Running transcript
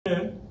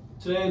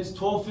Today it's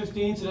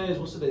 12:15. Today is,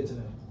 what's the date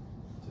today?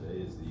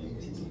 Today is the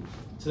 18th.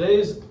 Today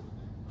is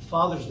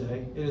Father's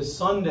Day. It is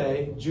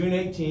Sunday, June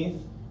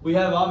 18th. We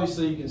have,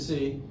 obviously, you can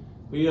see,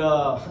 we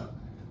got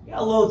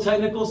a little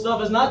technical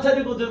stuff. It's not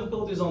technical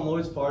difficulties on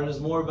Lloyd's part. It's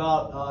more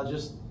about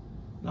just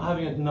not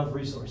having enough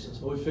resources.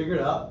 But we figured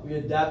it out. We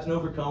adapt and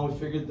overcome. We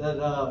figured that,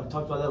 we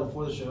talked about that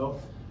before the show.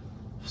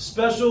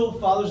 Special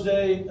Father's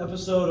Day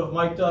episode of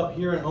Mik'd Up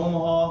here in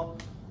Omaha.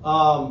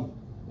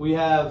 We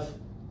have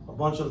a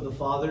bunch of the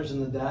fathers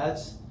and the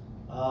dads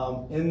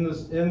in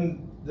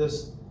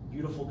this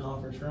beautiful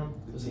conference room.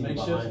 This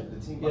makeshift. The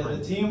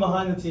team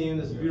behind the team.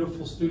 This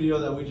beautiful studio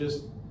that we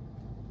just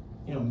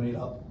made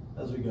up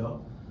as we go.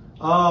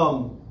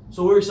 So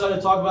we're excited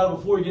to talk about it.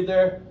 Before we get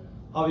there,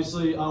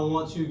 obviously I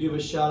want to give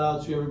a shout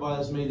out to everybody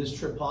that's made this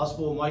trip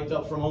possible. Mik'd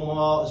Up from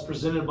Omaha is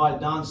presented by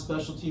Don's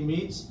Specialty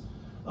Meats.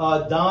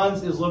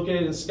 Don's is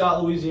located in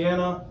Scott,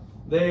 Louisiana.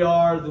 They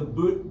are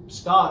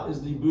Scott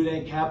is the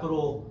boudin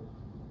capital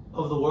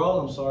of the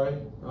world. I'm sorry,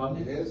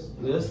 Rodney. It is.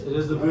 It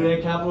is the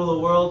boudin capital of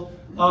the world.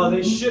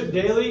 They ship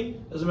daily.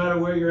 Doesn't matter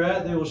where you're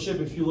at. They will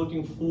ship if you're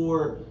looking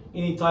for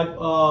any type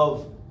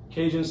of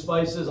Cajun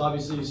spices.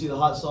 Obviously, you see the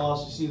hot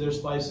sauce. You see their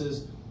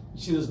spices.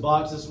 You see this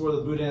box. This is where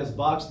the boudin is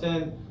boxed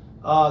in.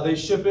 They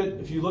ship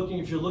it. If you're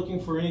looking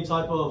for any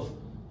type of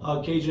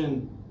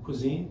Cajun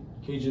cuisine,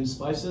 Cajun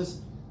spices,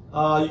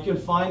 you can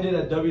find it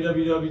at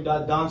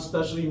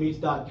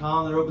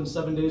www.donspecialtymeats.com. They're open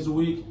 7 days a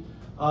week.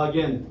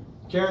 Again,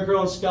 Karen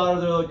Crow and Scott are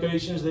their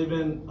locations. They've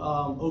been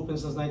open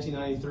since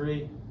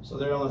 1993, so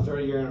they're on their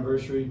 30-year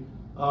anniversary.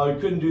 We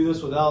couldn't do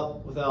this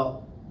without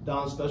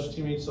Don's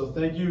Specialty Meats, so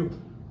thank you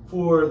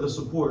for the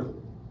support.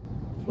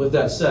 With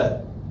that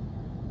said,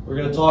 we're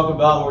going to talk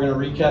about, we're going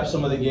to recap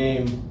some of the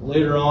game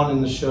later on in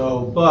the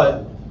show,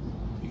 but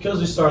because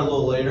we started a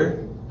little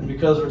later and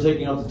because we're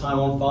taking up the time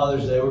on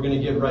Father's Day, we're going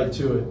to get right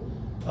to it.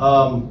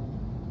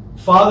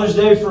 Father's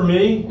Day for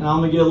me, and I'm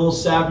going to get a little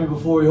sappy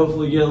before we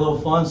hopefully get a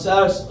little fun.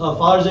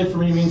 Father's Day for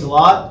me means a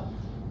lot.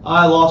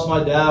 I lost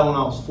my dad when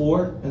I was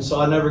 4, and so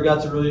I never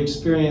got to really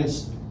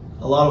experience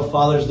a lot of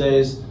Father's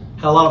Days.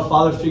 Had a lot of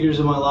father figures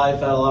in my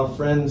life, had a lot of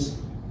friends,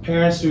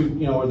 parents who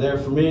were there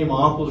for me,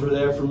 my uncles were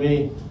there for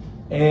me,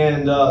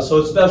 and so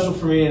it's special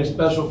for me, and it's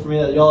special for me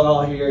that y'all are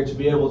all here to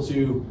be able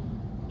to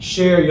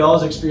share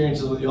y'all's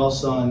experiences with y'all's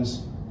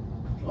sons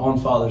on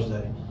Father's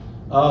Day.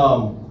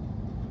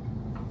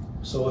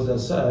 So with that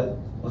said,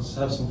 let's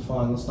have some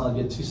fun. Let's not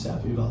get too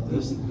sappy about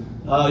this.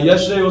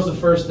 Yesterday was the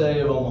first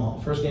day of Omaha,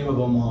 first game of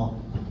Omaha.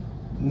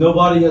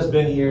 Nobody has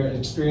been here and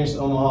experienced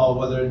Omaha,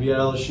 whether it be at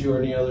LSU or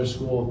any other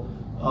school.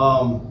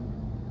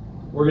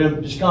 We're going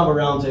to just kind of a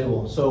round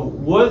table. So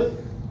what,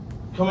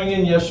 coming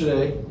in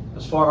yesterday,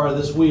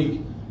 this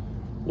week,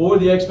 what were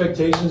the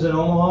expectations in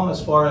Omaha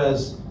as far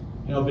as,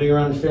 being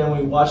around your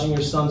family, watching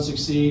your son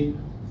succeed,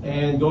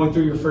 and going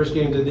through your first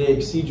game? Did they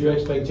exceed your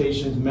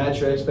expectations, match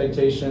your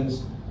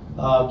expectations?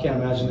 Can't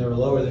imagine they were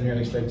lower than your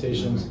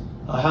expectations.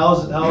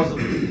 How's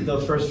the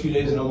first few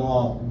days in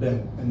Omaha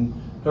been? And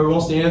whoever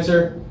wants to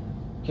answer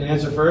can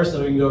answer first,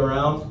 then we can go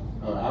around.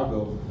 I'll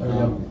go. There we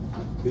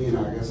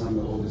go. I guess I'm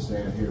the oldest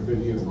dad here.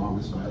 Been here the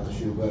longest by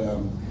LSU, but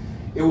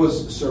it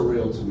was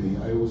surreal to me.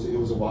 It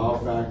was a wow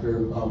factor,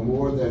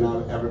 more than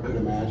I ever could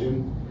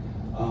imagine.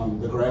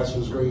 The grass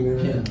was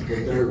greener, the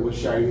dirt was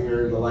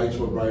shinier, the lights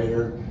were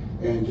brighter,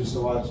 and just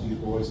to watch these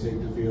boys take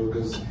the field,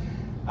 because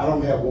I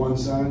don't have one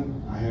son.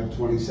 I have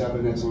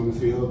 27 that's on the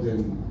field,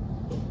 and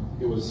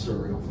it was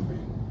surreal for me.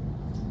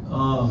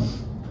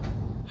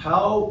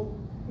 How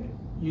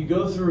you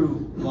go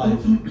through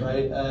life,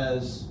 right?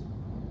 As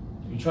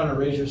you're trying to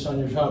raise your son,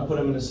 you're trying to put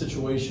him in a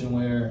situation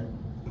where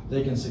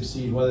they can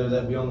succeed, whether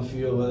that be on the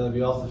field, whether that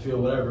be off the field,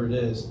 whatever it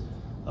is.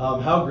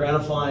 How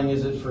gratifying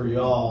is it for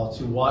y'all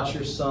to watch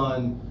your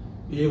son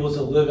be able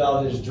to live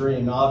out his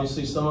dream? Now,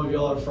 obviously, some of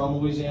y'all are from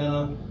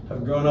Louisiana,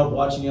 have grown up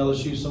watching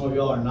LSU. Some of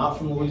y'all are not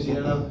from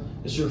Louisiana.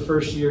 It's your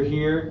first year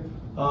here.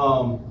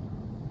 How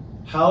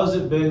has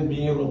it been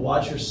being able to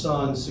watch your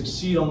son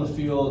succeed on the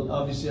field,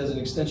 obviously as an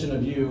extension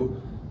of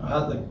you?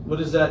 What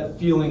is that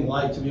feeling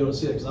like to be able to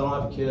see that? Because I don't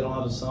have a kid, I don't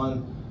have a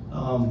son.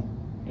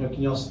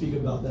 Can y'all speak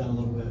about that a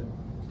little bit?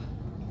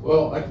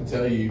 Well, I can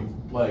tell you,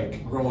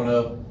 growing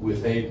up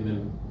with Hayden,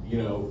 and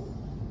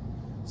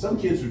some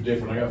kids are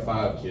different. I got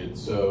 5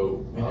 kids,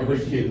 so every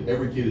kid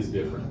is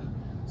different.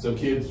 Some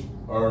kids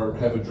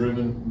have a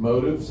driven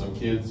motive. Some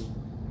kids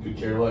could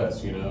care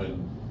less,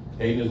 and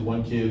Hayden is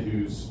one kid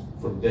who's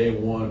from day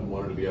one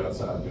wanted to be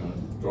outside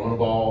throwing a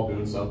ball,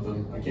 doing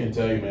something. I can't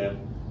tell you, man.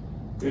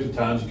 There's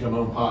times you come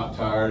home hot,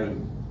 tired,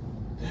 and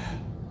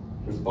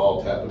there's a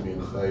ball tapping me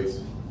in the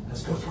face.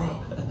 Let's go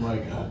throw. I'm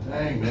like, God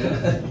dang,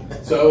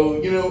 man.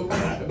 So,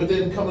 but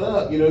then coming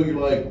up, you're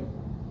like,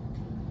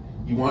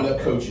 you wind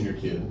up coaching your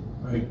kid,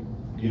 right?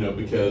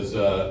 Because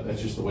that's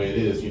just the way it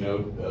is,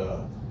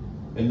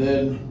 and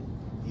then,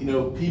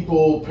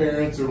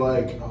 parents are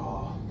like,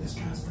 oh, this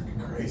guy's freaking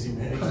crazy,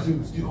 man.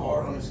 He's too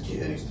hard on his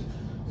kid.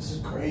 This is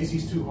crazy.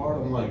 He's too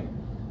hard. I'm like,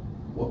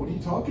 what are you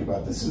talking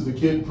about? This is the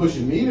kid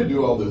pushing me to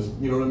do all this.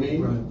 You know what I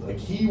mean? Right. Like,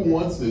 he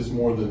wants this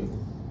more than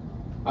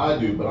I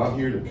do, but I'm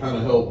here to kind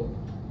of help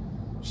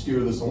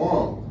steer this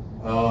along.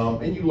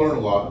 And you learn a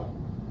lot.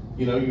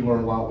 You know, you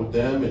learn a lot with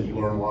them, and you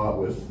learn a lot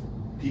with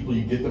people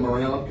you get them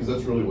around, because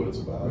that's really what it's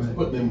about. Right. It's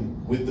putting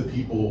them with the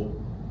people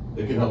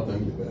that can help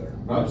them get better.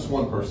 Not just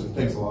one person. It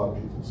takes a lot of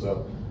people.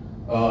 So,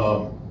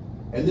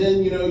 and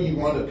then, you know, you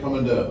wind up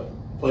coming to a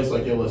place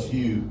like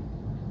LSU,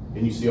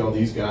 and you see all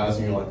these guys,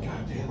 and you're like,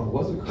 God damn, I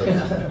wasn't crazy.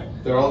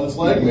 They're all just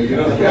like me, you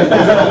know?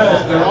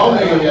 They're all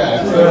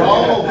maniacs. They're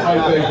all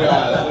type A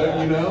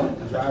guys, you know?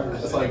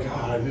 It's like,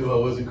 God, I knew I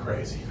wasn't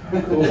crazy.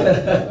 Cool.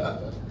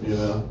 You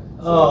know?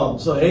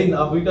 So Hayden,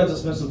 we got to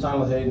spend some time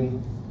with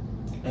Hayden,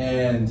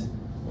 and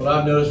what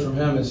I've noticed from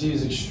him is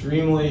he's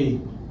extremely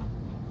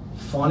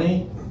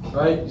funny,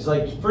 right? He's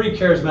like pretty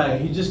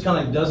charismatic. He just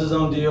kind of does his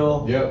own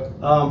deal. Yep.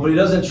 But he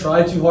doesn't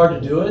try too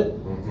hard to do it.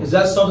 Mm-hmm. Is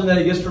that something that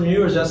he gets from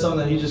you, or is that something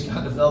that he just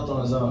kind of developed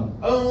on his own?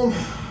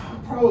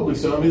 Probably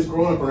so. I mean, he's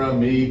growing up around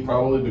me,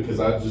 probably because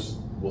I just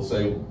will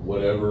say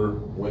whatever,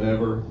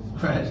 whenever.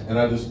 Right. And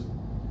I just,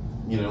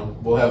 you know,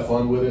 we'll have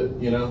fun with it,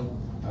 you know.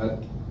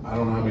 I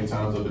don't know how many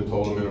times I've been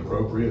told I'm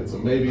inappropriate, so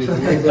maybe it's a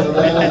little bit of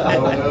that. I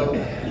don't know.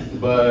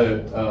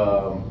 But,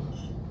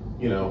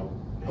 you know.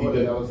 I would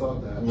have never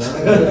thought that. No,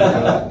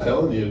 I'm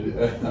telling you.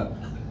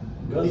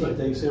 Gunslinger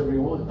takes every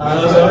one.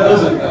 I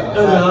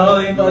don't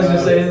think anybody's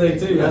gonna say anything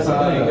to you. That's the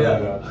thing.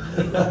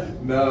 Yeah.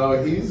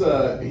 No, he's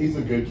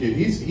a good kid.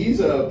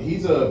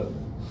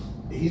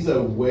 He's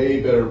a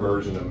way better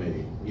version of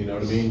me. You know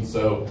what I mean?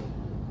 So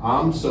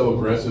I'm so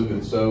aggressive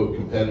and so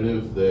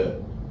competitive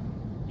that,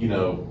 you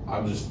know,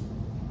 I'm just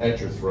at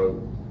your throat.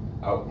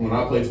 When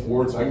I played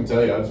sports, I can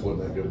tell you I just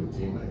wasn't that good of a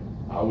teammate.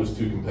 I was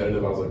too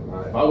competitive. I was like,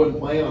 nah. If I wasn't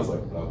playing, I was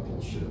like, oh,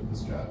 bullshit,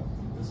 this guy.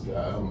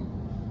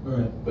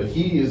 Right. But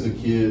he is a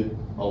kid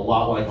a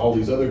lot like all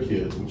these other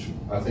kids, which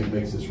I think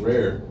makes this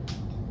rare.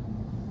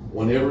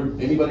 Whenever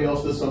anybody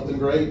else does something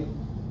great,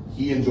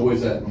 he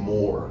enjoys that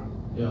more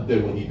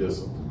than when he does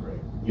something great.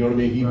 You know what I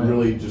mean? He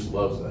really just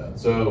loves that.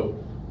 So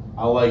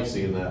I like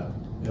seeing that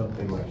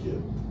in my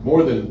kid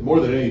more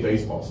than any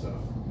baseball stuff.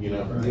 You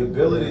know, the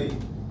ability.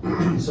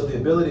 So the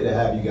ability to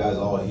have you guys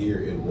all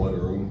here in one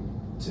room,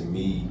 to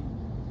me,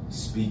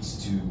 speaks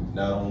to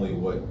not only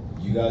what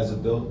you guys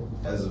have built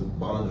as a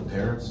bond of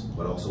parents,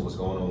 but also what's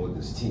going on with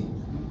this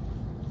team.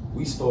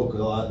 We spoke a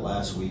lot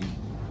last week.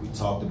 We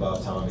talked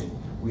about Tommy.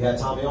 We had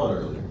Tommy on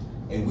earlier,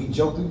 and we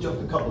joked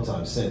a couple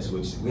times since,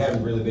 which we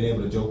haven't really been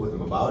able to joke with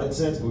him about it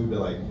since, but we've been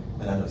like,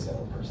 man, I know he's got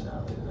a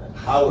personality in that.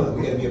 How are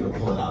we going to be able to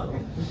pull it out of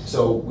him?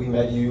 So we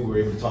met you, we were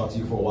able to talk to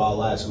you for a while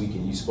last week,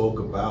 and you spoke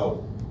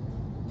about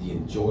the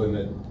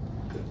enjoyment,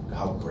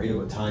 how great of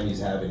a time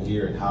he's having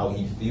here, and how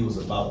he feels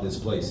about this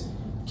place.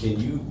 Can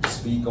you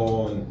speak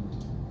on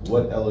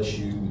what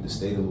LSU, the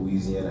state of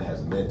Louisiana,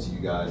 has meant to you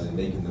guys in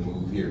making the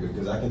move here?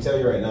 Because I can tell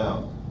you right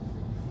now,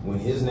 when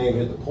his name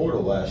hit the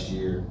portal last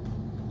year,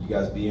 you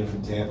guys being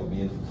from Tampa,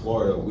 being from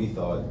Florida, we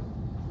thought,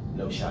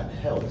 no shot in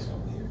hell he's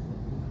coming here.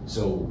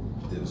 So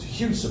it was a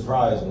huge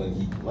surprise when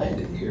he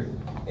landed here,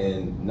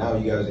 and now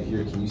you guys are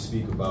here. Can you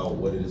speak about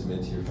what it has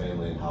meant to your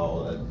family and how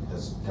all that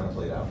has kind of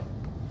played out?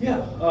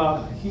 Yeah,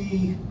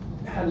 he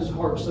had his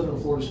heart set on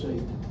Florida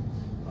State.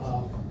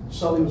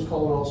 Sully was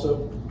calling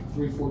also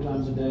 3-4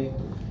 times a day.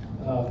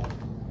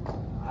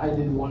 I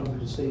didn't want him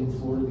to stay in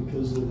Florida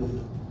because of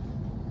the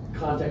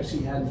contacts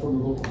he had from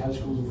the local high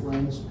schools and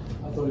friends.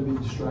 I thought he'd be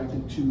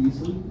distracted too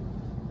easily,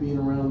 being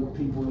around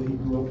people that he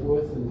grew up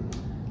with, and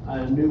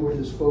I knew what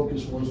his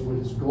focus was, what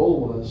his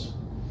goal was.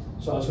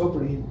 So I was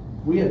hoping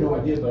we had no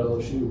idea about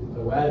LSU.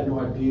 I had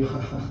no idea.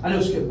 I know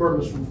Skip Burton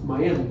was from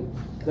Miami.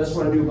 That's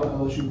what I knew about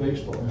LSU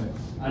baseball. Right.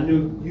 I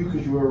knew you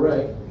because you were a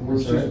Ray, and we're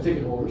season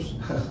ticket holders.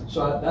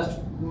 So that's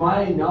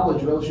my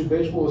knowledge of LSU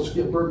baseball. Was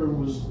Skip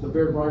Burton was the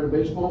Bear Bryant of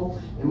baseball,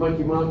 and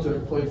Mikey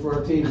Mahtook played for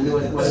our team.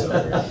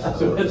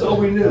 So that's all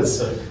we knew.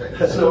 So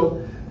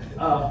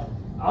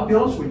I'll be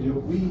honest with you,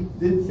 we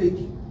didn't think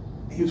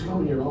he was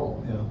coming here at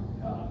all. Yeah.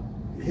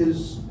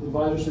 His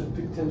advisor said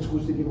pick 10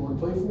 schools that he wanted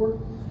to play for.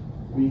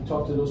 We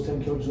talked to those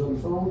 10 coaches on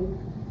the phone.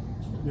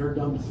 They're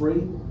down to 3,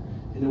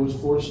 and it was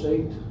Florida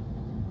State,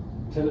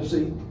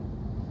 Tennessee,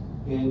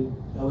 and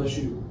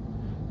LSU.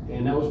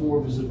 And that was more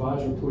of his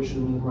advisor pushing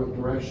him in the right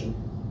direction,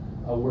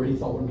 where he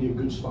thought would be a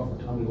good spot for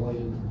Tommy to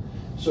land.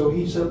 So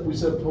we set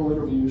up home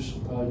interviews,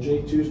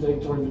 Jay Tuesday,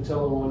 Tony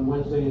Vitello on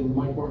Wednesday, and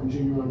Mike Martin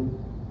Jr. on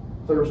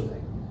Thursday.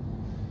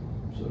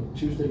 So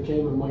Tuesday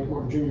came, and Mike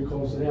Martin Jr.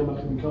 called and said, hey, I'm not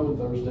going to be coming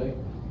Thursday.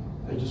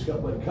 I just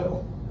got let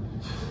go.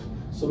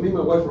 So me and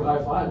my wife were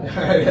high-fiving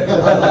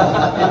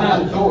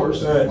behind the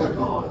doors. Right. Like,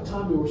 oh,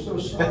 Tommy, we're so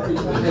sorry.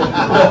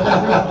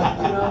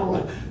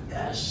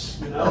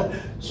 Yes,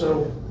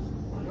 So,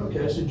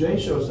 okay, so Jay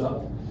shows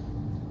up.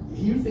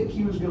 You'd think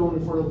he was going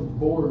in front of the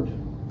board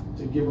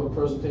to give a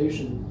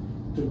presentation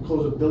to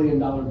close $1 billion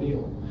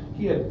deal.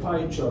 He had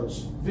pie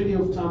charts,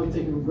 video of Tommy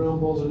taking ground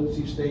balls at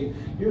NC State.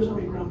 Here's how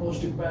many ground balls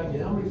took back, and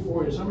how many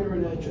 4-hits, how many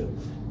ran at you.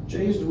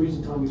 Jay's the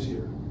reason Tommy's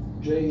here.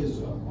 Jay is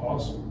an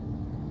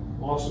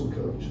awesome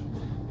coach.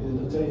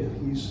 And I tell you,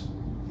 he's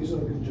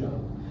done a good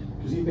job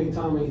because he made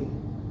Tommy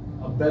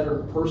a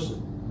better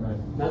person Right.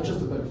 Not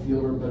just a better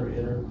fielder, a better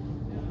hitter,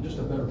 just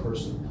a better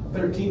person, a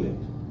better teammate,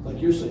 like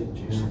you're saying,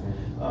 Jason.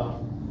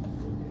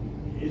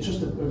 It's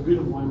just a good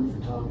environment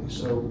for Tommy.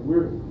 So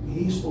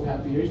he's so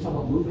happy. He's talking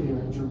about moving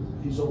here after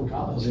he's over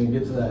college. I was going to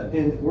get to that.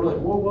 And we're like,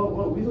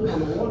 whoa, we live on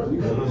the water. We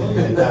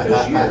got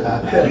fish here.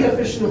 We got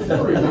fish in the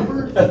Florida,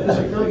 remember? He's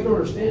like, no, you don't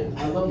understand.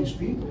 I love these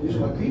people. These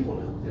are my people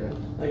now.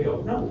 Yeah. I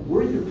go, no,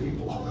 we're your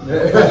people.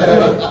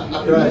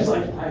 And he's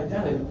like,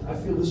 Dad, I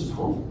feel this is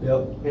home.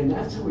 Yep. And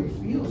that's how he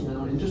feels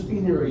now. And just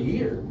being here a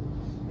year.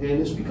 And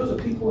it's because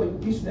of people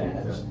like these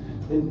dads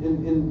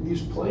and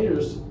these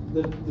players,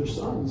 that their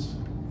sons,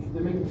 they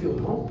make him feel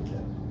at home. Yeah.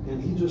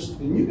 And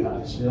you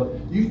guys. Yep.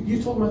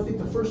 You told him, I think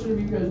the first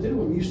interview you guys did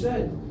with him, you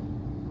said,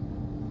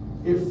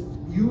 if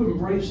you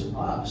embrace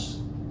us,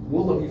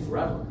 we'll love you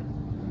forever.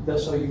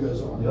 That's how you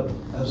guys are. Yep,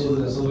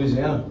 absolutely. That's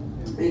Louisiana.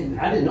 And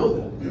I didn't know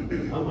that.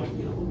 I'm like,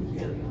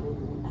 Louisiana,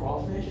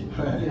 crawfish,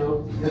 catfish, we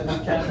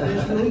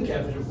don't eat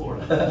catfish in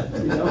Florida.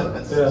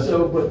 Yeah.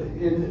 So,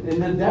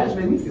 and then Dad's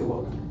made me feel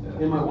welcome,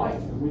 and my wife,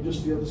 and we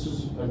just feel this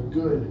is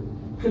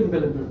couldn't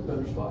have been a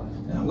better spot.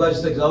 Yeah, I'm glad you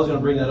said, because I was going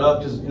to bring that up,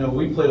 because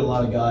we played a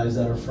lot of guys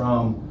that are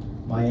from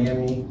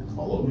Miami,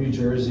 All over. New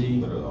Jersey,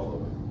 Literally all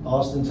over.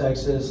 Austin,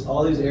 Texas,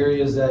 all these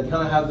areas that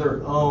kind of have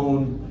their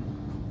own,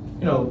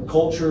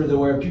 culture,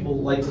 where people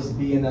like to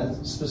be in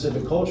that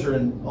specific culture.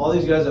 And all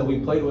these guys that we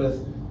played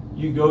with,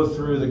 you go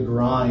through the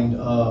grind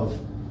of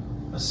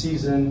a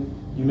season,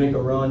 you make a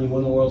run, you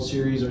win the World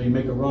Series, or you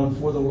make a run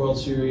for the World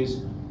Series,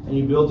 and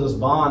you build this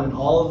bond. And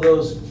all of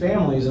those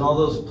families and all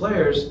those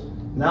players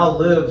now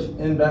live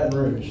in Baton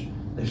Rouge.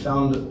 They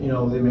found,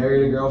 they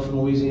married a girl from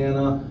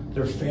Louisiana.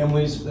 Their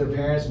families, their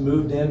parents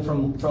moved in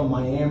from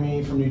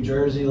Miami, from New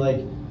Jersey.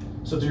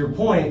 So to your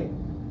point,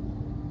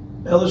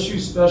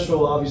 LSU's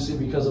special, obviously,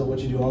 because of what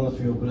you do on the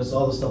field, but it's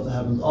all the stuff that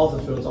happens off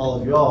the field. It's all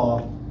of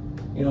y'all,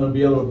 to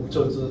be able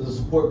to the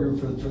support group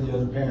for the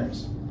other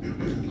parents.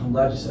 I'm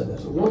glad you said that.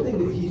 So one thing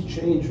that he's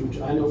changed, which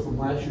I know from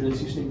last year,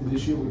 NC State to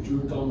this year, which you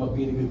were talking about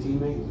being a good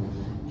teammate,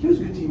 he was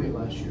a good teammate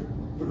last year,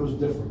 but it was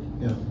different.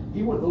 Yeah.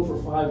 He went 0 for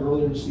 5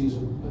 earlier in the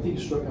season. I think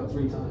he struck out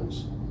 3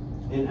 times.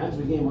 And after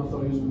the game, I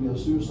thought he was going to be on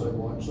suicide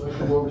watch. So I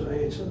come over and say,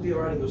 hey, it's going to be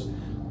all right.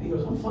 He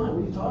goes, I'm fine.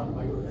 What are you talking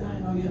about? I go, I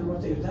know you had a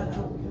rough day. Dad, I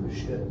don't give a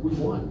shit. We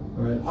won.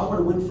 Right. I want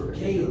to win for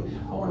Cade.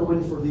 I want to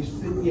win for these,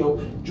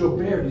 Joe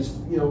Baird, these,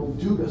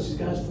 Dugas, these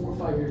guys, 4 or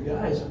 5 year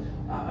guys.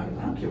 I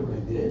don't care what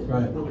I did.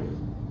 Right. And I'm like,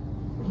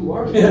 who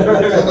are you?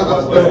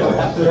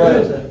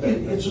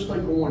 It's just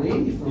like a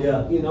 180 from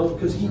him,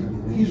 because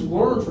he's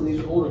learned from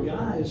these older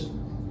guys.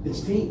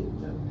 It's team.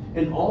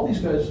 And all these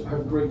guys are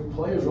great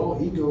players. They're all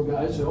ego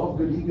guys. They all have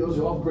good egos.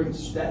 They all have great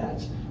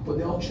stats. But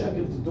they all check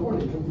at the door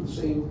and they come for the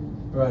same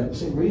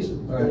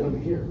reason. Right. They want to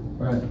be here.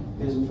 Right.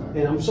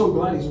 And I'm so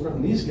glad he's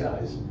around these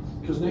guys,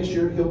 because next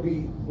year he'll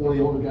be one of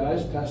the older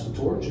guys, pass the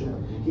torch,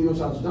 and he knows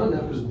how it's done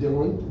now because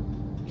Dylan,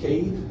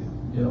 Cade,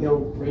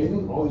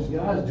 Braden, all these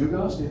guys,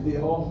 Dugas, they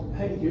all,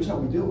 hey, here's how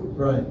we do it.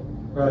 Right.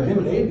 Right. Him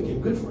and Abe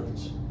became good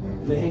friends.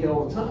 And they hang out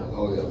all the time.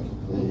 Oh, yeah.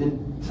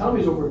 And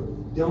Tommy's over at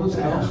Dylan's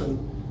house and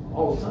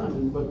all the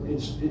time, but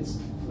it's a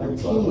team.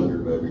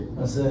 500, baby.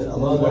 That's it. I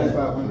love that.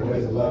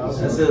 4,500.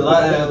 That's it.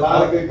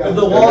 If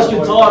the walls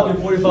can talk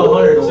in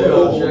 4,500 too,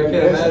 I'm sure I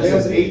can't imagine.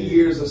 There's 8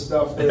 years of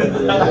stuff there.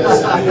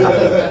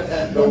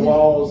 The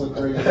walls are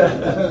crazy. He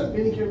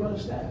didn't care about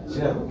his stats.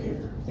 Yeah. I don't care.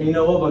 And you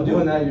know what? By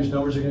doing that, your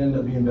numbers are going to end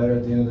up being better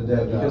at the end of the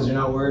day, because you're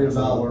not worried That's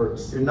how about. it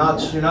works. You're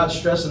not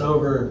stressing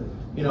over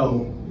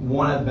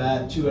 1 at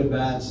bat, 2 at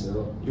bats.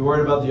 Yeah. You're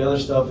worried about the other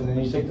stuff, and then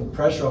you take the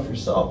pressure off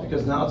yourself,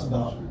 because now it's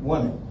about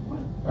winning.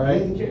 All I right.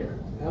 didn't care.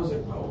 And I was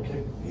like, oh,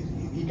 okay,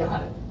 he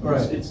got it.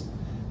 Right.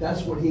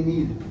 That's what he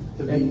needed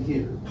to be And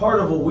here.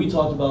 part of what we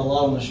talked about a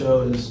lot on the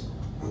show is,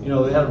 they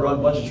had a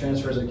bunch of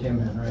transfers that came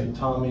in, right?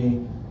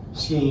 Tommy,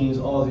 Skeens,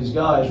 all of these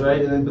guys,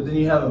 right? But then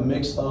you have a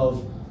mix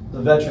of the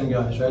veteran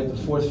guys, right? The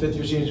 4th, 5th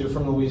year seniors who are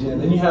from Louisiana.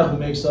 Then you have a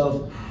mix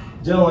of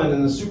Dylan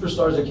and the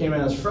superstars that came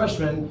in as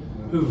freshmen,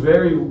 who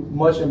very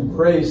much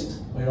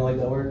embraced. Oh, you don't like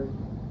that word?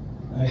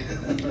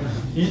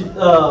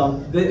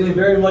 They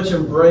very much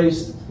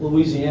embraced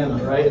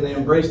Louisiana, right? And they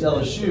embraced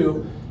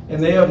LSU,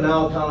 and they have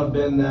now kind of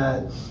been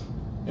that.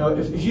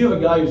 If you have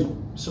a guy who's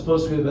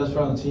supposed to be the best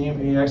player on the team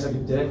and he acts like a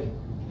dick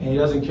and he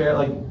doesn't care,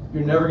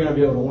 you're never going to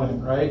be able to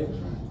win, right?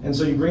 And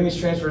so you bring these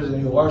transfers in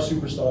who are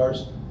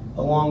superstars,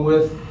 along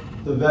with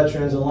the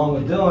veterans, along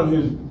with Dylan,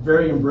 who's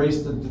very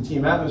embraced the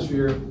team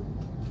atmosphere.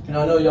 And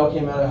I know y'all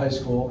came out of high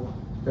school,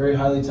 very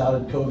highly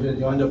touted COVID.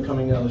 You end up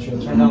coming to LSU.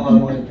 It turned out a lot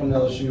of money to come to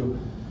LSU.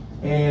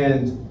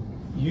 And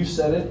you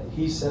said it,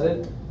 he said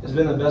it, it's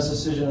been the best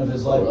decision of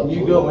his life. And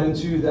you go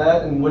into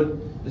that and what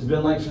it's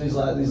been like for these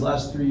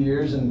last 3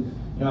 years, and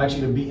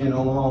actually to be in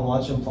Omaha and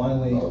watch him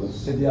finally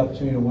get the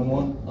opportunity to win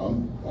one.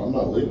 I'm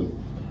not leaving.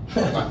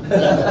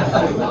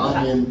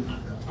 I mean,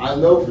 I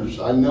know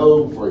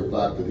for a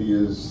fact that he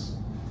is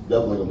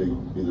definitely going to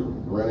be either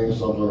renting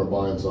something or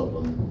buying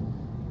something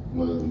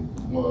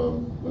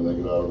when they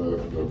get out of there,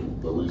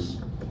 at least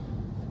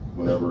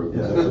whenever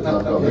the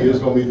time comes. He is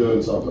going to be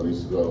doing something.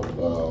 So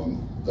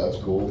that's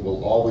cool.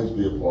 We'll always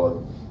be a part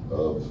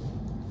of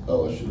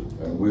LSU,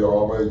 and we're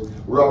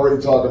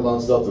already talking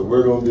about stuff that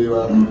we're going to do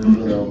after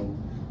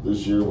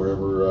this year,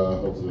 whatever.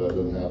 Hopefully that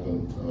doesn't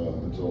happen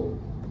until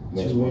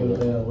next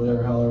Monday. Yeah,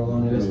 whatever, however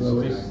long it is in the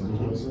week.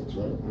 26, right?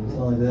 Something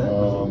like that.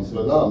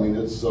 But no, I mean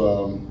it's.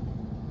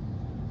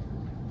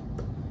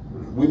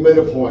 We made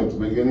a point at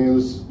the beginning of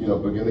this,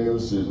 beginning of the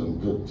season,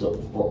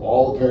 for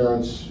all the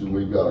parents.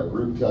 We've got a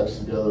group text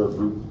together, a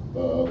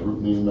group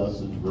meeting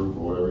message, group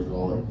or whatever you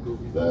call it,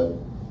 that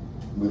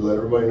we let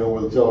everybody know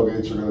where the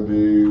tailgates are going to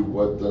be,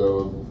 what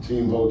the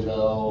team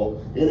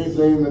hotel,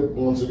 anything that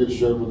wants to get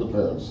shared with the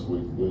parents. We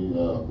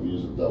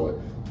use it that way.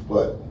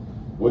 But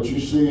what you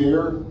see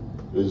here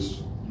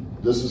is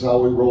this is how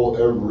we roll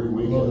every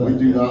weekend. We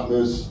do not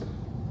miss.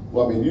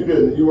 Well, I mean,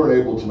 you weren't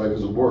able to make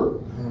us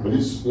work, but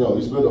he's been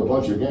to a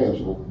bunch of games.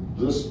 Well,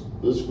 this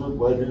group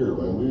right here,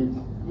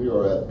 man, we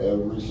are at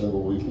every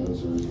single weekend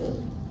series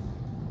game.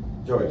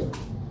 George,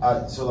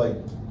 so like,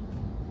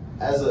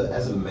 as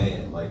a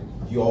man, like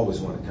you always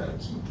want to kind of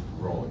keep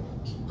growing,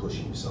 keep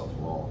pushing yourself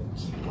along,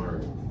 keep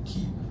learning, and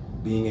keep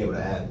being able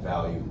to add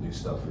value and do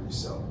stuff for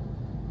yourself.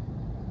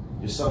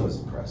 Your son was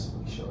impressive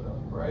when he showed up,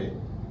 right?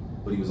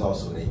 But he was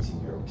also an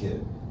 18-year-old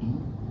kid.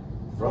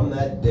 Mm-hmm. From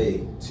that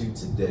day to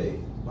today,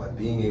 by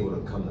being able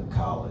to come to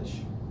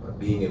college, by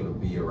being able to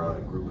be around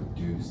a group of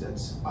dudes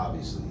that's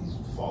obviously he's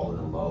fallen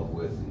in love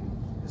with,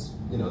 and it's,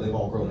 they've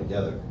all grown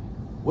together.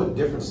 What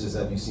differences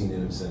have you seen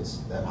in him since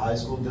that high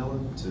school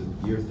Dylan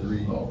to year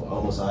 3,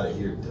 almost out of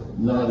here Dylan?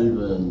 Not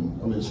even.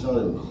 I mean, it's not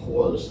even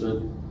close.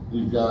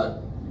 You've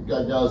got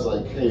guys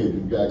like Cade,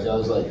 you've got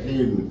guys like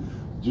Hayden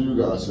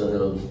Dugas that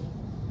have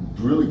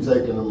really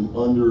taken him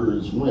under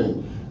his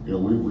wing.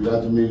 We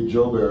got to meet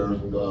Joe Bear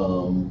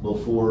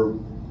before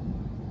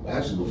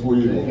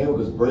you even came,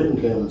 because Braden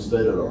came and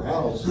stayed at our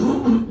house.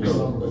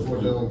 Before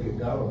Dylan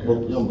got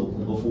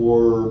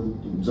before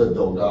was that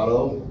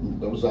Delgado?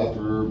 That was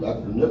after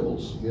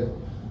Nichols. Yeah.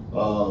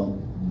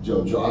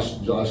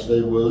 Josh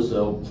stayed with us.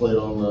 They played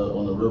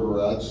on the River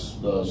Rats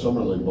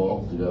summer league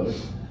ball together,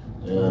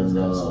 and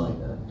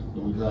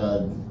we've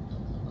had.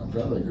 I'm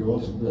trying to think who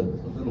else. I've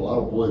had a lot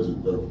of boys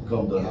that have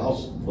come to the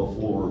house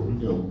before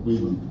we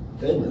even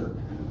came here.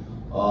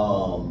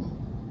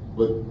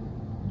 But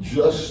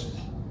just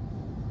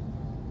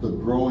the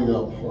growing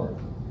up part,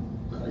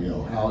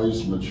 how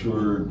he's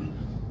matured,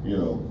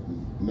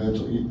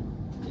 mentally.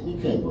 You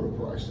can't put a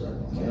price tag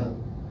on that.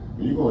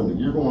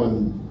 You're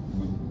going.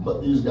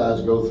 But these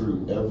guys go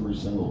through every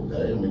single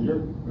day. I mean,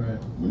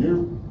 when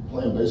you're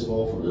playing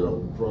baseball for a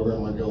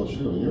program like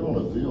LSU, and you're on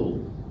the field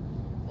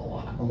a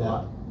lot. And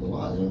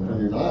when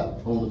you're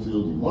not on the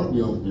field, you want to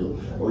be on the field,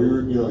 or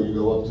you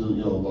go up to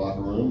the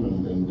locker room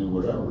and do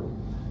whatever.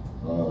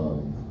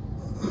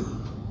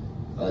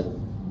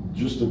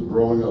 Just the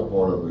growing up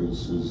part of it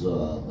is I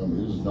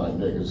mean, this is night and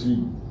day, because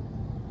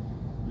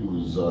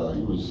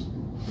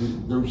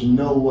there's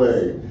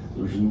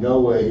no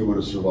way he would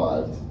have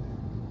survived.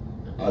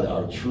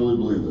 I truly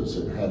believe this.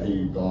 Had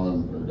he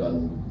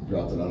gotten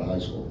drafted out of high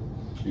school,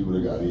 he would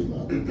have got eaten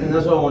up. And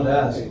that's what I wanted to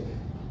ask. Hey,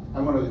 I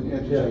want to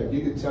interject.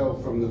 You could tell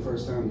from the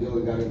first time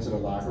Dylan got into the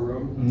locker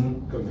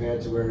room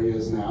compared to where he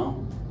is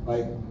now.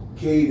 Like,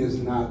 Cade is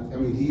not, I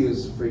mean, he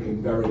is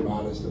freaking very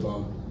modest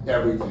about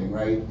everything,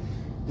 right?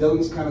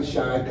 Dylan's kind of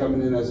shy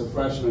coming in as a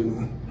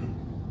freshman.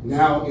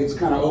 Now it's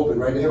kind of open,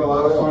 right? They have a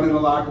lot of fun in the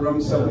locker room.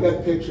 So we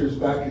got pictures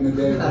back in the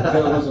day when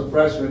Dylan was a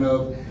freshman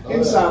of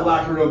inside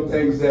locker room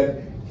things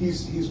that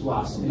he's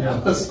blossomed.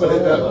 Yeah. Let's put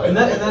it that way. And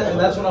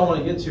that's what I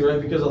want to get to,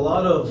 right? Because a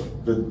lot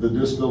of the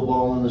disco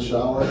ball in the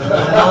shower. I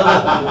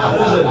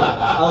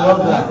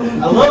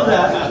love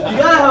that. You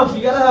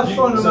gotta have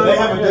fun. So they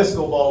have a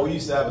disco ball. We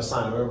used to have a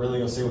sign. We're really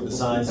gonna see what the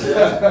sign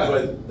said,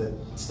 but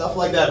stuff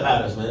like that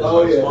matters, man. As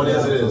funny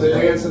as it is. The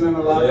dancing in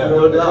the locker room,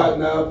 no doubt.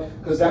 cutting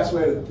up, because that's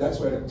where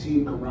the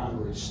team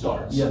camaraderie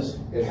starts. Yes.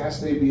 It has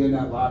to be in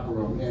that locker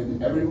room,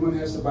 and everyone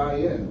has to buy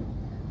in.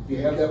 If you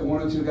have that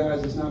one or two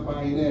guys that's not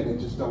buying in, it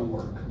just don't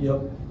work.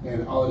 Yep.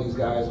 And all of these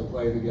guys are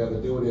playing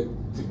together, doing it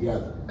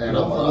together. And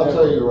I'll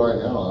tell you right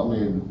now, I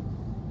mean,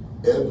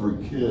 every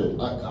kid,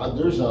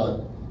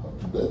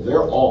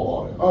 they're all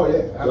on it. Oh yeah,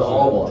 absolutely. They're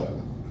all on it.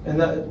 And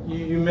that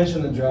you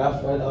mentioned the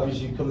draft, right?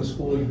 Obviously, you come to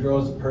school, you grow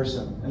as a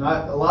person, and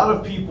a lot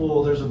of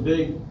people. There's a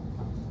big,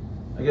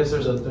 I guess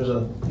there's a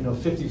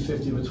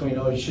 50-50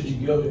 between should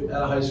you go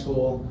out of high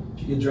school,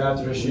 if you get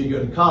drafted, or should you go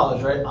to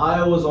college, right?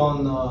 I was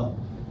on the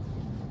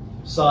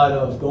side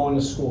of going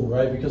to school,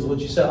 right? Because what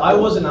you said, I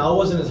wasn't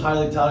as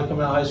highly touted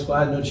coming out of high school.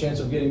 I had no chance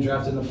of getting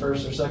drafted in the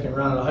first or second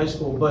round of high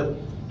school. But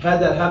had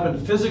that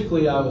happened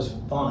physically, I was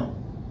fine.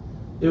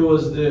 It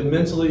was the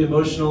mentally,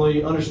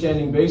 emotionally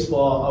understanding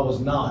baseball, I was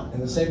not.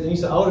 And the same thing you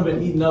said, I would have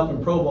been eaten up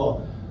in pro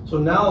ball. So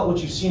now what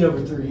you've seen over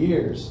 3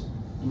 years,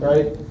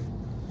 right?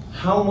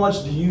 How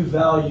much do you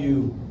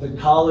value the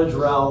college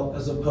route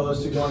as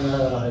opposed to going out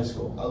of high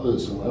school?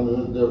 Listen, I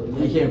mean,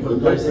 You can't put a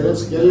price it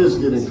is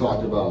getting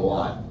talked about a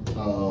lot.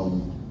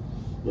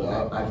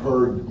 I've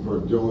heard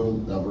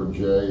Dylan, I've heard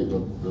Jay,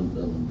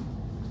 and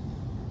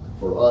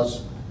for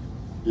us,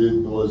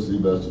 it was the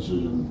best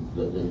decision,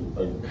 that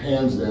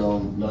hands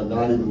down,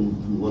 not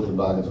even looking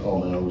back and saying, oh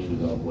man, I wish we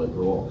didn't play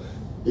pro ball.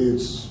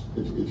 It's,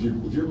 if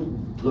you're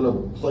gonna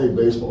play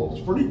baseball,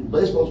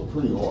 baseball's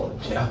pretty hard.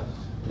 Yeah.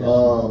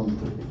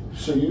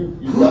 So you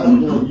got to,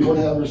 you want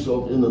to have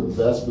yourself in the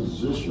best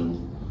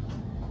position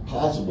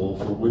possible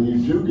for when you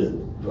do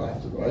get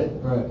drafted, right?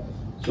 Right.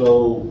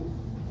 So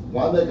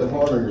why make it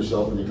hard on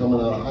yourself when you're coming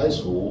out of high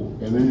school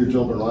and then you're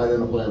jumping right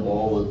into playing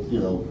ball with,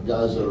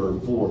 guys that are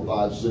 4,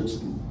 5, 6,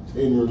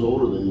 10 years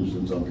older than you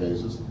in some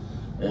cases,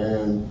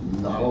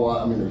 and not a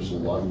lot. I mean, there's you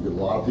get a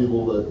lot of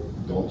people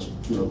that don't,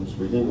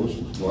 speak English.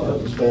 There's a lot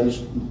of Spanish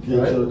kids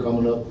that are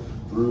coming up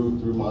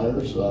through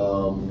minors,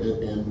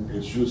 and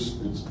it's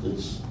just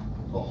it's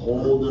a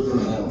whole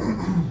different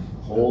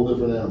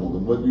animal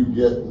than what you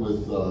get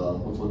with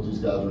what these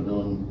guys are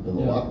doing in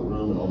the locker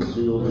room and on the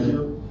field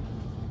here.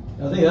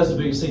 I think that's the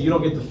biggest thing. You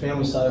don't get the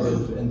family side of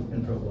it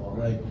in pro ball.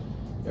 Like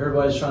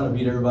everybody's trying to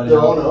beat everybody. They're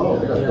all know.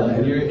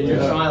 And you're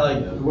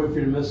trying Wait for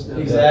you to miss that.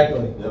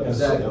 Exactly. Yep.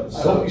 Exactly. Yep.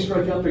 I hope you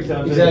strike out 3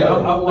 times. Exactly.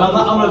 I'm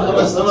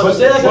gonna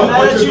say like I'm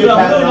mad at you.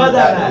 I'm really not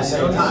that mad.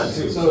 Same time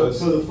too. So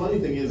the funny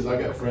thing is,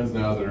 I got friends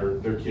now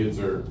that their kids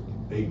are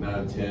 8,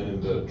 9, 10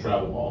 into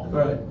travel ball.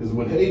 Right. Because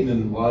when Hayden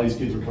and a lot of these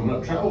kids were coming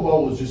up, travel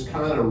ball was just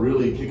kind of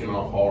really kicking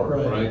off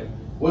hard, right?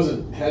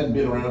 Hadn't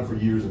been around for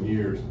years and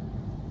years.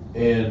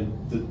 And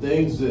the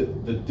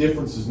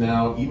differences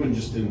now, even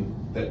just in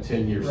that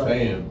 10-year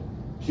span,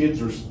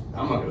 kids are,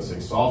 I'm not going to say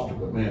softer,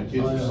 but man,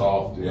 kids are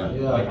soft, dude.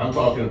 Yeah. Like I'm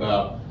talking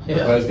about,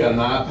 everybody's got an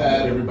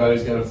iPad,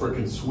 everybody's got a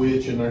freaking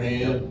switch in their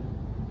hand.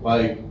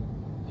 Like,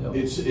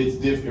 it's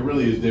different. It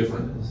really is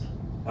different.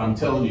 I'm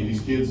telling you,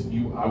 these kids,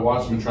 I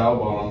watch them in travel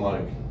ball, and I'm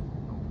like,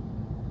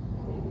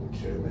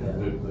 okay,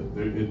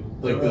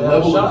 man. The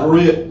level of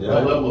grit, the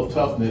level of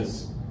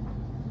toughness.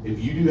 If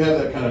you do have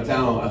that kind of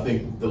talent, I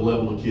think the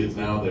level of kids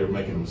now, they're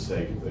making a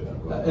mistake if they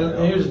don't go.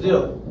 And here's the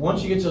deal: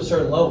 once you get to a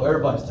certain level,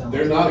 everybody's talented.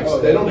 They're not.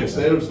 They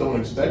just don't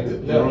expect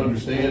it. They don't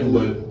understand.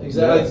 But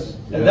exactly.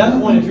 At that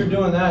point, if you're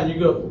doing that, and you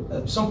go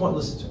at some point,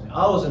 listen to me.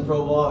 I was in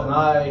pro ball, and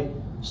I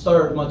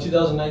started my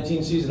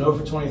 2019 season 0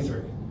 for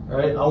 23.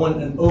 Right, I went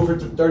an 0 for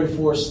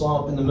 34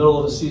 slump in the middle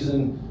of the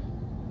season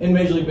in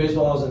Major League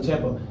Baseball. I was in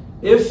Tampa.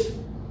 If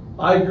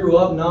I grew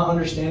up not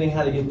understanding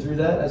how to get through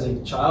that as a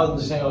child and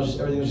just saying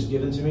everything was just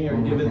given to me or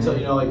given to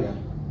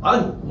I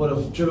would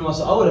have driven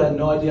myself. I would have had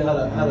no idea how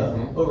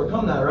to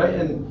overcome that, right?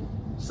 And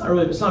it's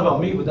not about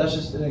me, but that's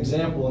just an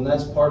example, and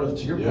that's part of,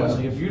 to your point.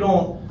 Like if you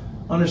don't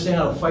understand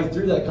how to fight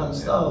through that kind of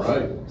stuff,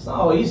 it's not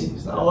always easy.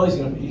 It's not always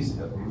going to be easy.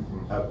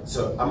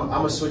 So I'm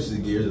gonna switch the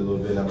gears a little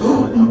bit. I'm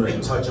gonna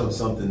touch on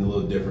something a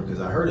little different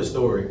because I heard a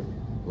story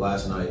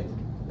last night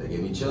that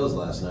gave me chills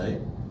last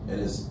night,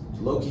 and it's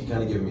low-key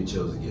kind of giving me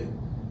chills again.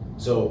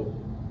 So,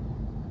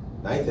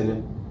 9th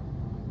inning,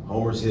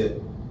 homers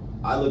hit.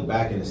 I look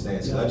back in the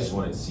stands because I just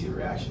wanted to see the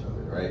reaction of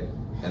it, right?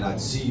 And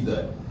I'd see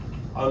the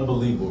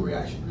unbelievable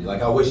reaction.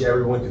 Like I wish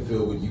everyone could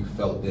feel what you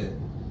felt then.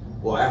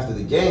 Well, after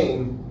the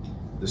game,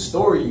 the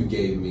story you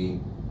gave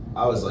me,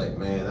 I was like,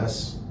 man,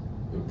 that's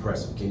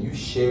impressive. Can you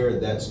share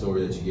that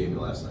story that you gave me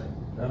last night?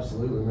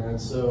 Absolutely, man.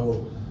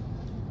 So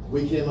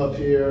we came up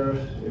here.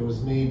 It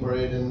was me,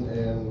 Braden,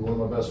 and one of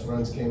my best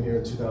friends came here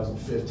in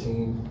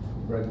 2015,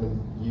 Bregman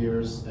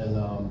years, and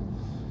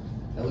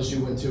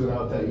LSU went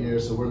 2-0 that year.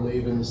 So we're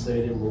leaving the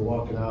stadium. We're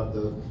walking out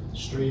the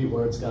street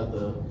where it's got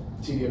the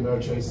TD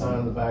Ameritrade sign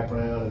in the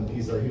background, and he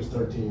was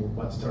 13,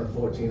 about to turn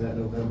 14 that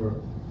November,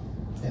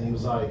 and he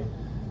was like,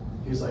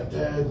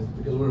 Dad,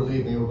 because we were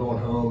leaving, we were going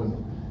home, and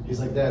he's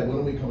like, Dad, when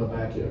are we coming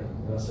back here?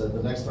 And I said,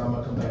 the next time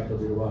I come back, I'll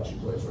be to watch you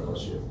play for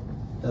LSU.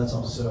 That's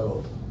awesome.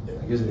 So,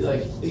 like,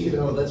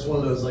 that's one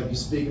of those, like, you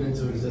speak it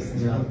into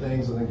existence kind of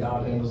things, and then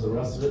God handles the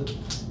rest of it.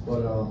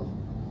 But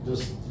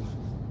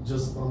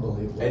just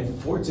unbelievable.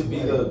 And for it to be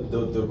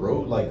the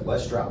road, like,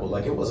 less travel,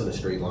 like, it wasn't a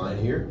straight line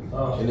here,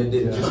 and it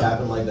didn't just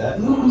happen like that.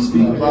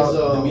 Speak about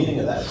the meaning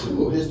of that,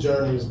 too. His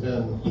journey has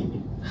been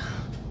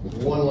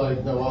one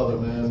like no other,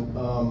 man.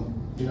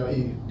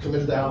 He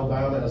committed to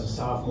Alabama as a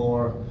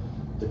sophomore.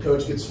 The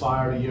coach gets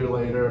fired a year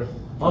later.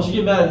 Why don't you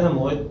get mad at him,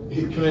 Lloyd?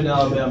 He committed to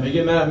Alabama. You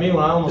get mad at me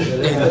when I almost did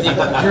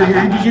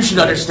it. You should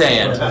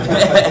understand.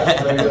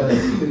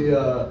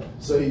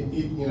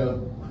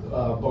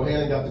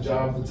 Bohannon got the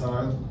job at the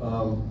time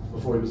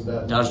before he was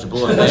bad. Dodged a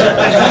bullet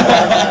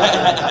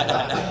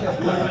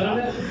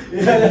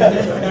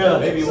Yeah.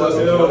 Maybe he So,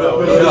 wasn't.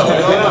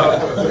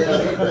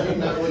 He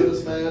met with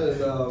us, man,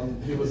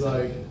 and he was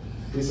like,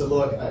 he said,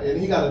 look, and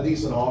he got a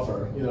decent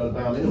offer, to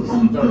Bama. It was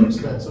very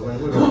expensive. I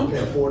mean, we were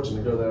paying a fortune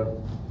to go there,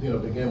 to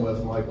begin with.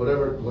 I'm like,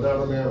 whatever,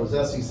 man. It was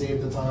SEC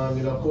at the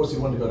time. Of course he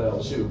wanted to go to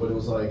LSU, but it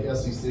was like,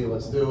 SEC,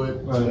 let's do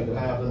it. Let's make it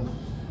happen.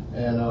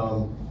 And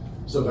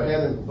so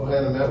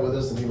Bohannon met with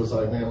us, and he was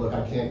like, man, look,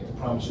 I can't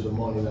promise you the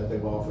money that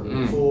they've offered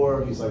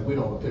before. He's like, we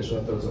don't have a pitcher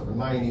that throws over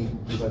 90.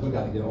 He's like, we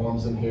got to get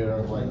arms in here.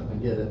 I'm like, I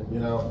get it,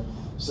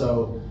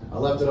 So I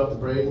left it up to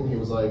Braden. He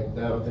was like,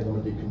 Dad, I think I'm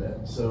going to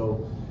decommit.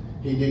 So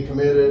he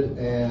decommitted,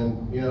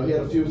 and he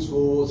had a few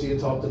schools. He had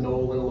talked to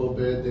Nolan a little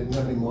bit. They didn't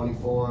have any money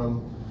for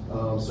him.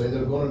 So he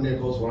ended up going to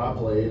Nichols where I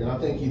played, and I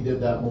think he did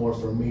that more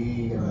for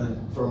me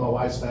and for my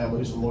wife's family,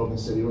 who's from Morgan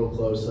City, real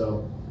close.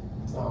 So,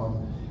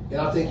 and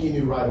I think he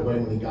knew right away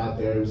when he got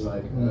there. He was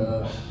like,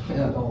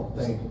 I don't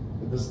think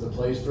this is the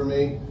place for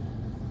me.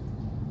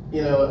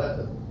 You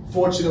know,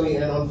 fortunately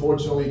and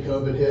unfortunately,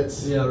 COVID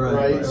hits. Yeah,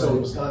 right. So it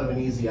was kind of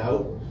an easy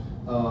out.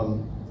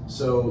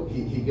 So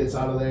he gets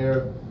out of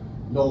there.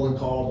 Nolan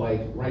called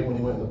like right when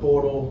he went in the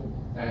portal.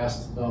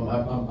 Asked,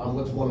 I'm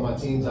with one of my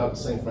teams out in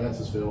St.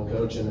 Francisville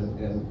coaching,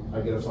 and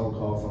I get a phone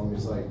call from him.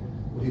 He's like,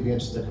 would he be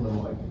interested in coming?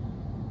 I'm like,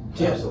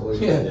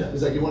 absolutely. Yeah.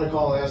 He's like, you want to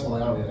call and ask him? I'm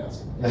like, I don't need to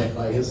ask him.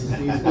 Like, it's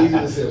an easy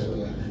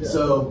decision. Yeah.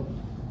 So,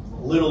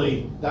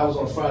 literally, that was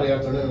on Friday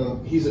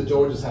afternoon. He's at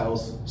George's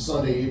house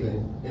Sunday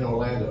evening in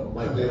Orlando.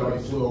 Like, they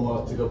already flew him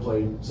up to go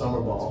play summer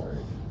ball.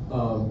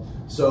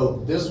 So,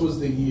 this was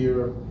the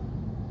year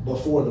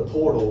before the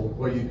portal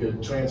where you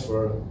could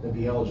transfer and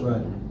be eligible.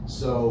 Right.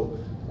 So,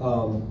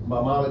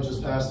 my mom had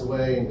just passed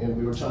away, and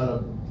we were trying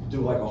to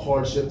do like a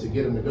hardship to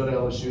get him to go to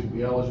LSU to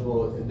be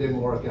eligible. It didn't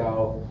work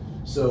out,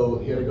 so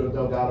he had to go to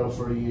Delgado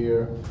for a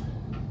year.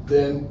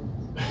 Then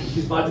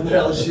he's about to go to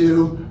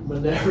LSU.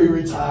 Maneri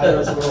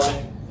retires, and we're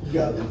like, you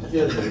gotta be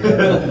kidding me,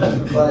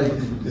 man. Like,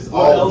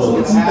 what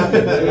else can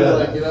happen?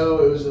 Like, you know,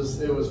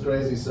 it was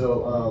crazy.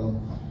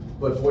 So,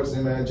 but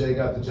fortunately, man, Jay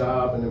got the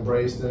job and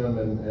embraced him,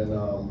 and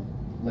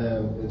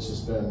man, it's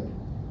just been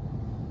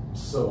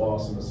so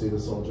awesome to see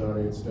this whole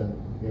journey. It's been,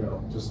 you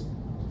know, just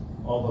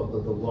all the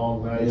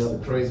long nights, the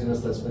craziness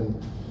that's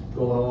been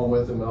going on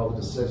with him, all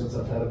the decisions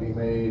I've had to be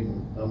made.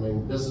 And, I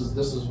mean, this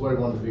is where I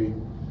wanted to be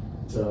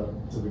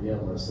to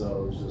begin with.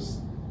 So it was just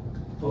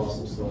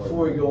awesome story.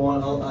 Before we go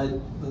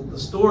on, the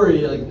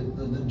story, like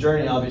the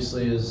journey,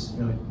 obviously is,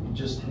 you know, you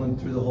just went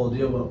through the whole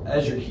deal. But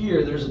as you're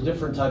here, there's a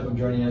different type of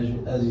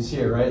journey as he's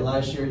here, right?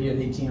 Last year he had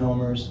 18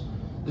 homers.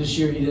 This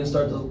year he didn't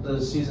start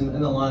the season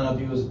in the lineup.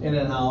 He was in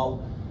and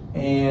out.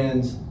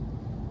 And,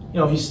 you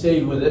know, he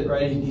stayed with it,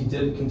 right? He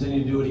did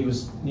continue to do what he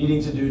was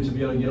needing to do to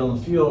be able to get on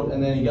the field.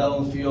 And then he got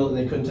on the field, and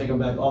they couldn't take him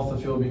back off the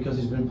field because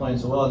he's been playing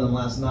so well. And then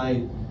last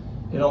night,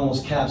 it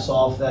almost caps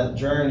off that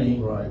journey.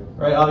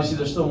 Right? Obviously,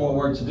 there's still more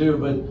work to do.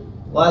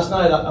 But last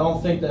night, I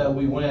don't think that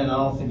we win. I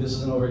don't think this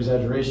is an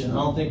over-exaggeration. I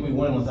don't think we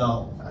win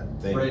without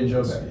Braden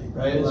Jobe,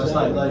 right? Last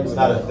night, like, it's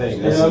not a thing.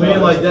 You know what I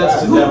mean? Like,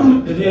 that's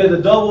he had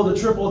the double, the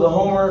triple, the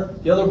homer.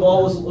 The other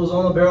ball was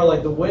on the barrel.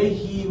 Like, the way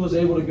he was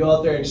able to go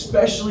out there,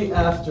 especially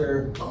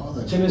after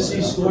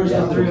Tennessee scores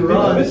the 3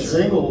 runs. He's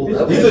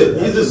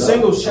a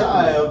single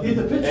shy of. He's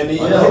the pitcher. And he's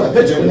the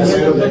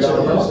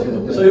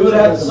pitcher. So he would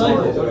have had to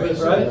cycle,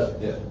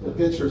 right? Yeah. The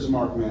pitcher is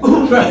Mark Man.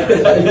 Right.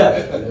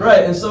 Yeah.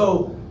 Right. And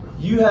so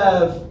you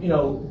have, you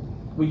know,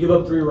 we give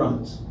up 3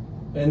 runs.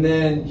 And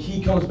then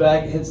he comes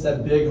back and hits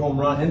that big home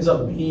run, ends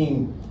up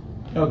being,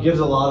 you know, gives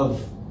a lot of,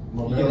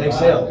 you can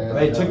exhale,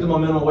 right? Yeah. Took the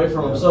momentum away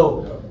from him.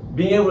 So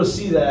being able to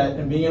see that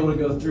and being able to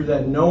go through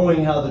that,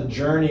 knowing how the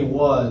journey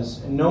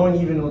was, and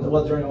knowing even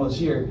what the journey was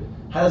here,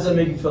 how does that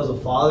make you feel as a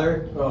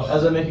father? How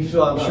does that make you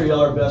feel? I'm sure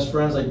y'all are best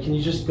friends. Like, can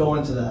you just go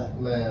into that?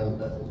 Man,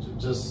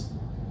 just,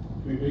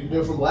 you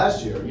know, from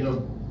last year, you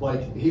know,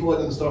 like, he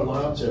wasn't in the starting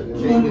lineup chair.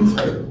 Jay gets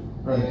hurt.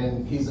 Right.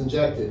 And he's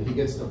injected. He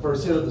gets the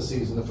first hit of the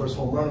season, the first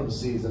home run of the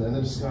season, and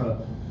then just kind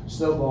of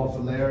snowballed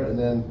from there. And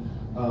then,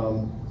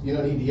 you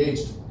know, he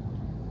DH'd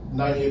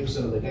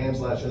 98% of the games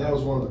last year. And that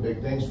was one of the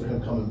big things for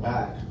him coming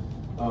back.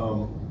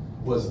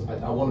 Was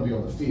I want to be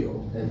on the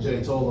field. And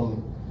Jay told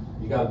him,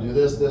 you got to do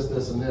this, this,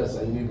 this, and this.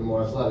 And you need to be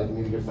more athletic. You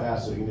need to get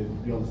faster. You need to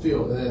be on the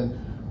field. And then,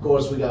 of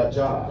course, we got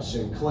Josh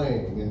and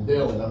Kling and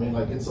Dylan. I mean,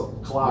 like, it's a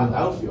collide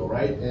outfield,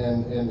 right?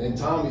 And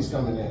Tommy's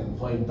coming in,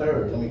 playing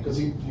third. I mean, because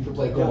he could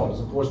play corners.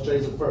 Of course,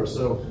 Jay's at first.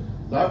 So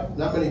not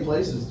many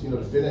places, you know,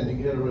 to fit in to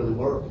get it to really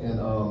work. And,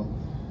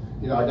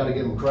 you know, I got to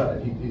give him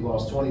credit. He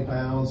lost 20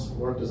 pounds,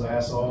 worked his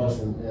ass off,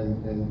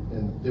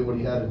 and did what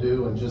he had to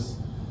do. And just,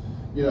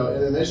 you know,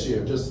 and then this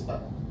year,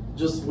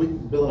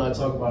 Bill and I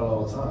talk about it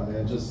all the time,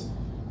 man. Just,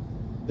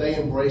 they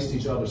embraced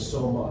each other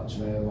so much,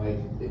 man. Like,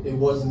 it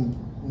wasn't,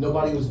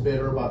 nobody was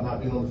bitter about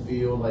not being on the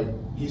field. Like,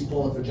 he's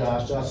pulling for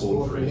Josh is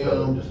pulling for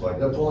him.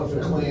 They're pulling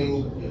for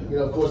Kling. You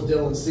know, of course,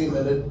 Dylan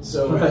cemented.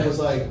 So it was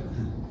like,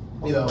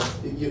 you know,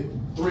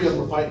 3 of them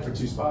were fighting for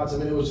 2 spots. I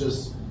mean, it was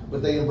just,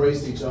 but they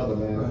embraced each other,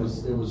 man.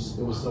 It was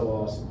so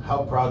awesome.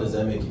 How proud does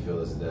that make you feel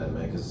as a dad,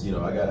 man? Because, you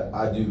know,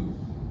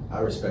 I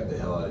respect the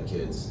hell out of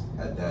kids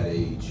at that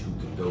age who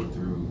can go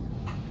through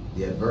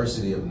the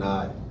adversity of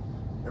not.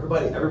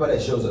 Everybody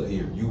that shows up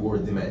here, you were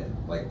the man.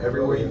 Like,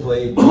 everywhere you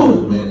played, you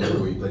were the man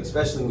everywhere you played,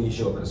 especially when you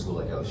show up at a school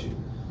like LSU.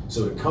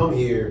 So to come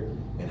here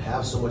and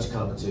have so much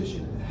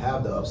competition and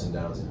have the ups and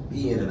downs and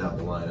be in and out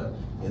the lineup,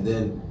 and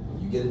then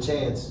you get a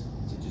chance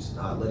to just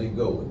not let it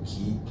go and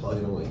keep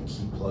plugging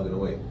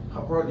away.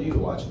 How proud are you to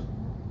watch it?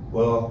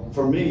 Well,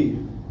 for me,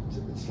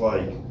 it's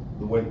like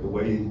the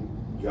way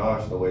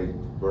Josh, the way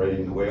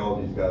Brady, the way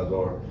all these guys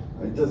are.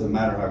 It doesn't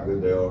matter how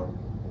good they are.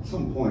 At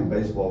some point,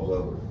 baseball's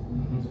over.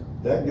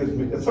 Mm-hmm. That gives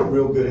me, it's a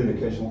real good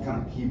indication what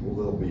kind of people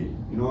they'll be.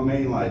 You know what I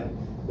mean? Like,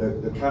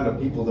 the kind of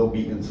people they'll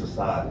be in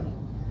society.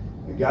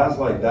 And guys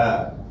like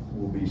that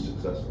will be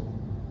successful.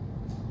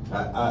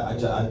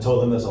 I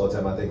told them this all the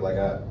time. I think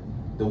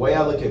the way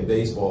I look at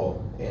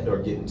baseball and or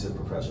get into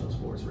professional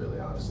sports, really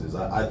honestly, is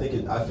I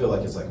feel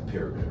like it's like a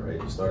pyramid,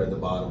 right? You start at the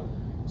bottom,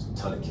 there's a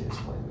ton of kids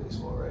playing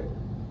baseball, right?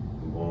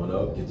 You're going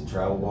up, get to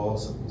travel ball,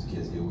 some of these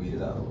kids get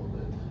weeded out a little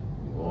bit.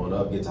 You're going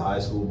up, get to high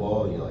school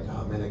ball, and you're like,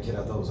 oh man, that kid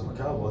I thought was on my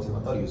travel ball team, I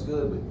thought he was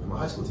good, but my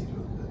high school team's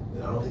really good.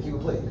 And I don't think he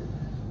would play here.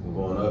 You're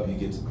going up, you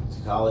get to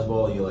college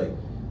ball, and you're like,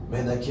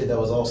 man, that kid that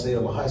was all state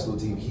on my high school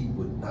team, he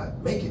would not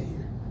make it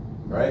here,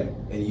 right?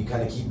 And you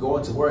kind of keep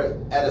going to where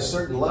at a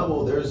certain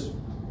level, there's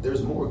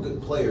more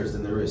good players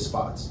than there is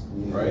spots,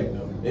 right?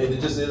 And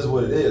it just is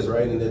what it is,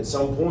 right? And at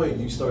some point,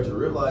 you start to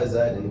realize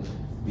that, and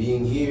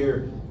being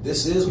here,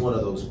 this is one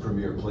of those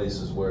premier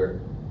places where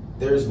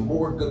there's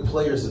more good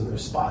players than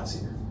there's spots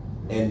here.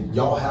 And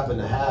y'all happen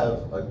to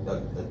have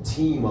a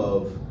team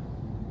of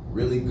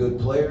really good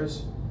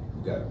players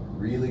who got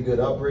really good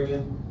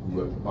upbringing, who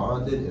have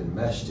bonded and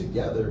meshed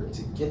together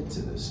to get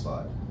to this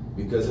spot.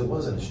 Because it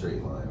wasn't a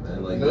straight line,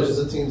 man. Like those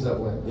are the teams that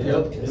win.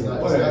 Yep. It's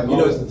not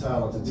always the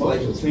talented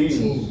Most teams.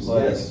 teams,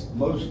 yes.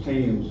 most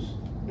teams,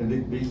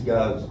 and these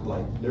guys,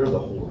 like, they're the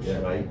horse, Yeah.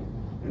 right?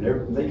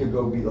 And they could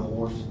go be the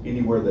horse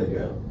anywhere they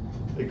go.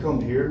 They come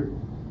here,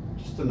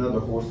 just another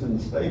horse in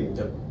the stable.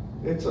 Yep.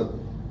 It's a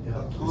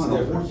It's ton of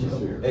different. horses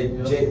here.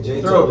 Hey,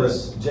 Jay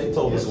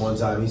told us one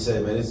time, he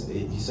said, man,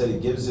 he said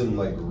it gives him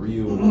like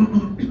real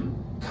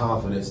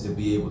confidence to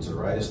be able to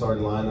write a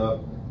starting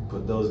lineup,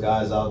 put those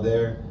guys out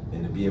there,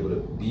 and to be able to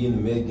be in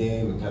the mid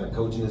game and kind of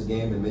coaching this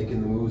game and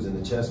making the moves in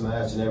the chess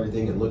match and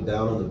everything, and look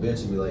down on the bench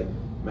and be like,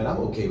 man, I'm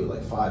okay with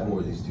like 5 more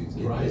of these dudes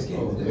getting this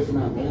game today. If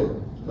not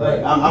more.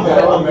 Like,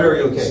 I'm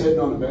very okay. Sitting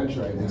on the bench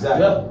right now.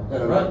 Exactly.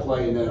 That are not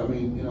playing that. I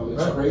mean,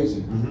 it's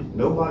crazy. Mm-hmm.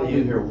 Nobody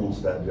in here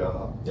wants that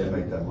job Yeah. to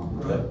make that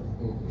money. Yep.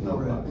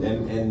 Nobody.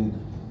 And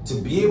to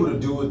be able to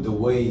do it the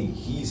way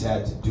he's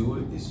had to do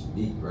it is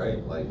unique,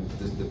 right? Like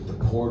the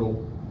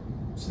portal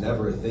was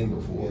never a thing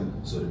before. Yeah.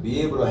 So to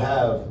be able to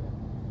have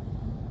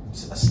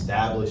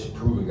established,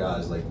 proven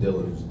guys like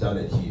Dylan who's done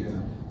it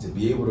here, to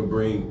be able to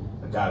bring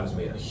a guy who's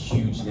made a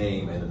huge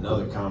name at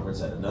another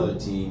conference, at another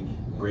team,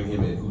 bring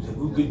him in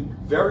who could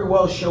very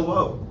well show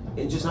up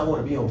and just not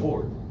want to be on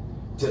board.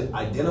 To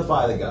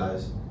identify the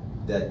guys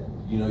that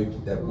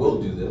that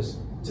will do this,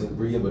 to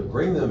be able to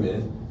bring them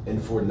in,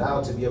 and for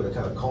now to be able to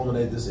kind of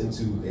culminate this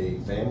into a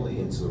family,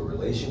 into a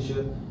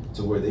relationship,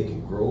 to where they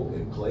can grow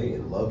and play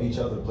and love each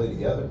other, play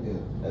together.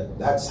 Yeah.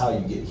 That's how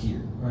you get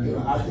here.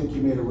 Right. I think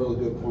you made a really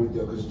good point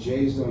though, because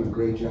Jay's done a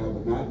great job,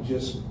 but not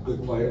just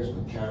good players,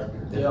 but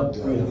character. Yep.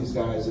 I mean, these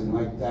guys and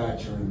Mike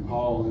Thatcher and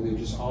Paul, and they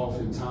just all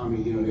fit.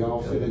 Tommy, they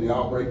all fit in. They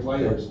all great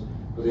players,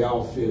 but they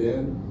all fit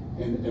in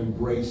and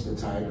embrace the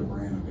Tiger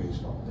brand of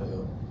baseball.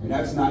 And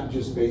that's not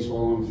just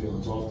baseball on the field;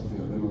 it's off the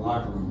field, in the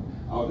locker room,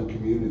 out in the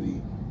community,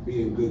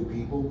 being good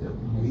people.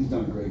 And he's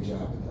done a great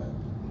job at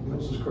that.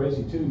 This is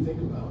crazy too. You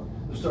think about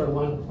the starting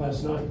lineup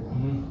last night.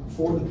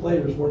 4 of the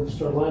players weren't the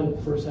starting lineup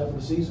the first half of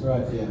the season.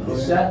 Right. Yeah. They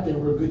sat there,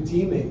 were good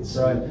teammates.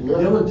 Right.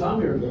 Dylan and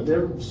Tommy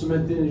they're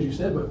cemented in, as you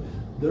said, but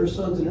their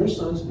sons and their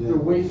sons, they're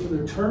waiting for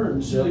their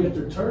turn. So they got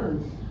their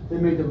turn. They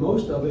made the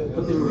most of it,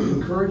 but they were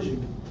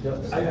encouraging.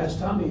 Yep. I asked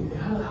Tommy,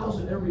 how's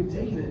it ever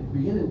taken at the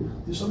beginning?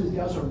 Some of these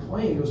guys aren't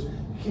playing. He goes,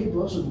 Kate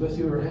Blessing's the best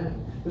he ever had.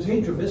 Because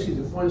Hayden Trubisky's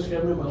the funniest guy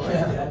I've ever in my life,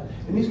 Dad.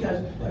 And these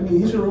guys, I mean,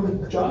 he's going to run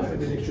with Josh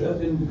next year.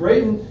 And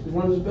Braden is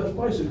one of his best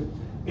players.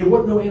 It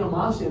wasn't no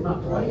animosity, I'm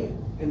not playing.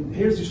 And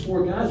here's these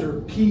 4 guys that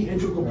are key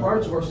integral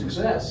parts of our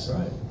success.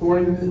 Right. Who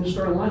aren't even in the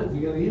starting lineup at the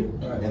beginning of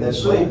the year. Right. And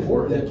It's that's so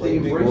important that that they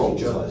played big embrace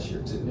roles each other. last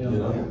year too.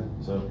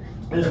 Yeah. So.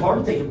 And it's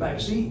hard to take a back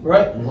seat.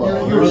 Right.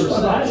 Well, You're let's-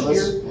 last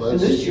let's- year, and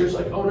let's- this year it's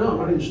like, oh no, I'm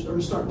not in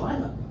the starting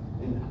lineup.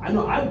 And I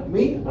know,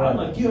 I'm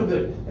like you, I'm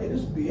like, hey,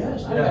 this is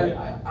BS.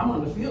 I'm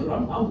on the field,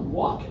 I'm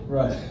walking.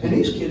 Right. And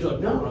these kids are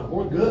like, no,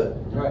 we're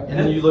good. Right. And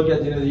then you look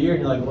at the end of the year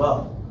and you're like,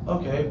 well,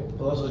 okay,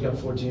 Pelosso's got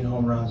 14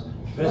 home runs.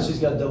 Vincey's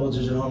got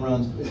double-digit home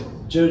runs.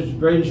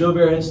 Braden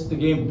Jobert hits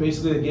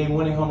basically the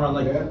game-winning home run.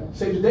 Like,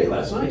 Saved the day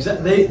last night.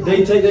 exactly.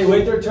 They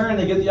wait their turn,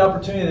 they get the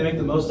opportunity, they make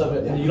the most of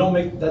it, and you don't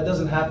make that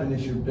doesn't happen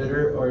if you're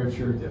bitter or if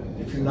you're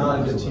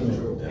not a good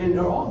teammate. And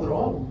they're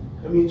all.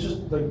 I mean, it's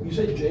just like you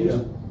said, Jay's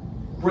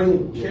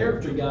bringing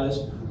character guys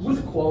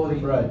with quality.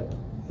 Right.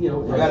 You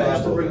gotta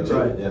have to bring both, to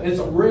right, it. yeah. And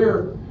it's a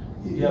rare.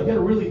 You got to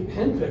really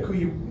handpick who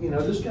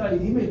this guy.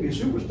 He may be a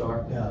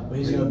superstar. Yeah, but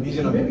he's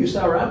gonna maybe a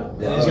sour apple.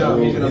 Yeah, he's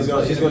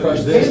gonna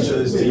push this to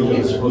his team.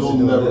 Cancer. You'll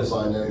never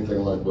find anything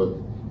like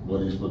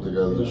what he's put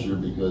together this year,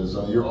 because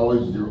you're always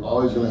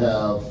going to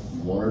have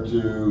 1 or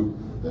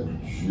 2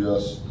 that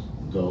just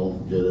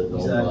don't get it,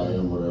 don't buy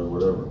in,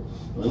 whatever.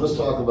 I mean, let's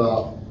talk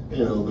about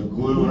the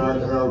glue in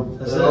our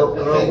That's what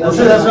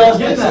I was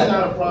getting That's at.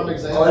 not a prime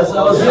example. That's what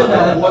I was getting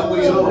at. What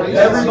we embrace.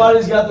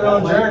 Everybody's got their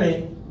own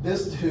journey.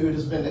 This dude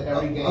has been to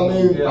every game. I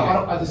mean,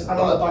 I don't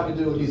know if I could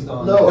do what he's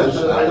done. No,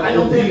 I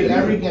don't think in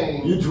every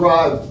game. You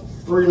drive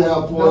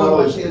 3.5, 4 No,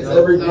 hours it's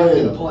every not gonna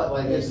game. play,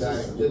 like it's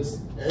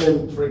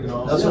And freaking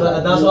awesome.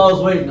 That's what I was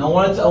waiting. I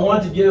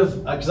wanted to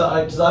give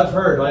because I've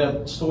heard, I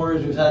have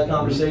stories, we've had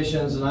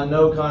conversations, and I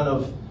know kind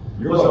of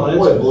You're what's my on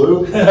boy, Instagram.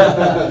 Blue.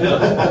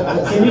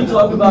 Can you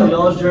talk about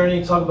y'all's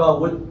journey? Talk about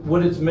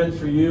what it's meant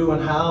for you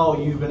and how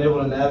you've been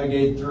able to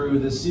navigate through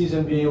this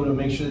season, being able to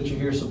make sure that you're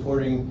here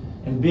supporting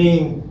and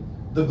being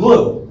the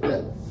glue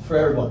for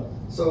everyone.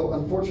 So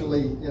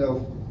unfortunately,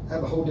 I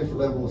have a whole different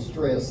level of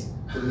stress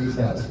than these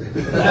guys.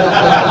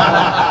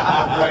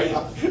 Right.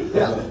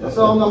 Yeah.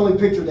 So I'm the only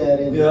picture dad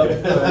in here.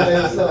 Yep.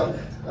 And so,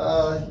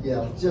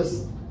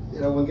 just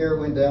when Garrett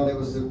went down, it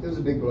was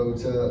a big blow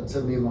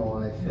to me and my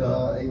wife,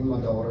 even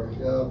my daughter.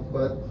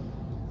 But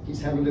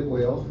he's handled it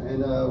well,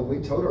 and we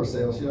told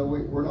ourselves,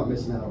 we're not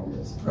missing out on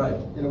this. Right.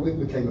 We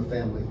became a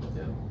family,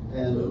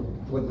 and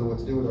wouldn't know what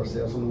to do with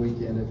ourselves on the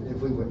weekend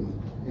if we wouldn't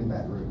in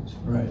Baton Rouge.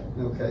 Right.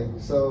 Okay.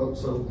 So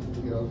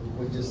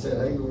we just said,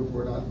 hey,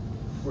 we're not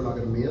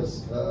going to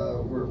miss.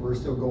 We're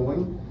still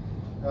going.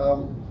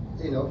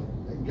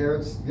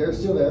 Garrett's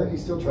still there.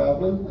 He's still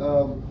traveling,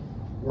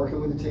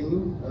 working with the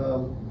team.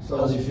 So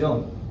How's he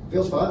feeling?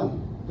 Feels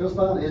fine. Feels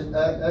fine.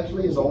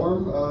 Actually, his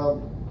arm,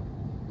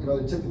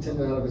 they took the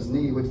tendon out of his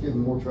knee, which gave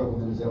him more trouble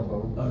than his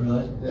elbow. Oh,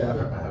 really? Yeah.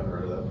 I haven't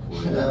heard of that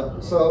before. Yeah.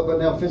 So, but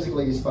now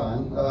physically he's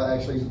fine.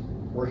 Actually, he's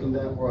working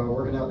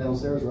out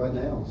downstairs right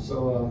now.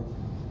 So,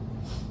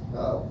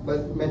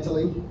 but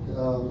mentally,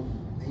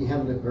 he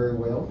handled it very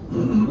well,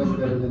 much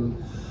better than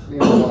me and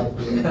my wife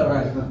did. Yeah,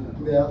 right.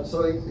 Yeah.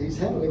 So he's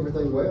handled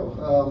everything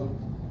well.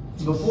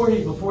 Before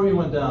he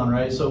went down,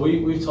 right? So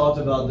we've talked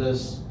about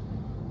this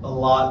a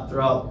lot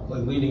throughout,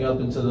 like leading up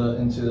into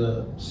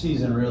the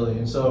season, really.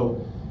 And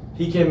so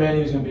he came in,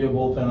 he was going to be a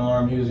bullpen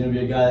arm, he was going to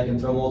be a guy that can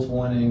throw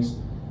multiple innings,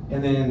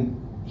 and then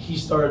he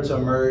started to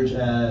emerge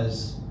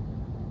as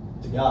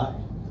the guy,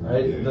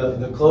 right?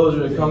 The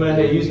closer to come in.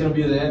 Hey, he's going to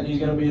be he's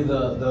going to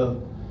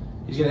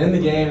end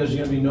the game. There's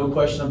going to be no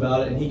question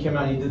about it. And he came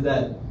out and he did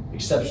that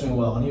exceptionally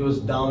well, and he was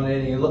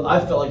dominating. I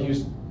felt like he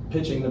was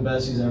pitching the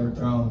best he's ever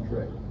thrown.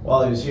 Correct.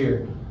 While he was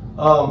here.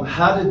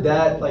 How did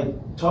that,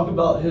 talk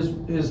about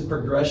his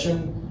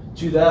progression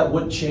to that?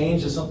 What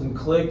changed? Did something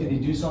click? Did he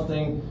do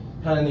something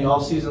kind of in the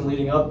offseason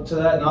leading up to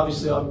that? And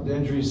obviously the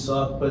injuries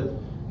suck, but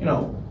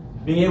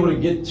being able to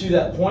get to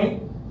that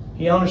point,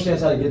 he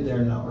understands how to get there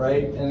now,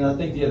 right? And I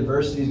think the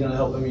adversity is going to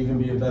help him even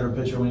be a better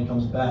pitcher when he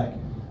comes back.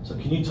 So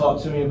can you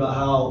talk to me about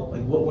how,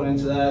 what went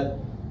into that,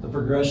 the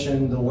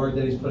progression, the work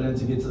that he's put in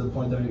to get to the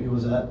point that he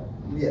was at?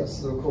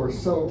 Yes, of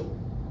course.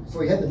 So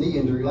he had the knee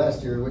injury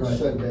last year, which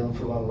shut him down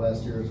for a lot of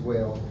last year as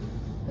well.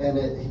 And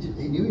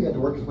he knew he had to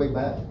work his way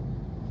back.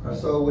 Right.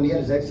 So when he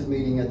had his exit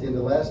meeting at the end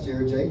of last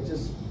year, Jake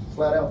just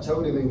flat out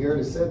told him, and Garrett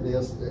has said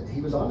this, that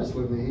he was honest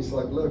with me. He's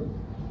like, look,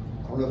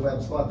 I don't know if I have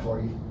a spot for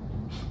you.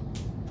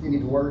 You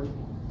need to work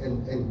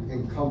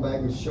and come back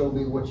and show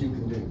me what you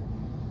can do.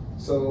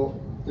 So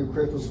through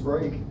Christmas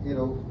break,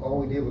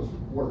 all we did was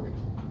work.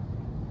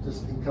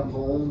 Just he'd come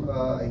home,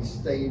 he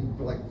stayed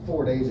for like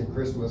 4 days at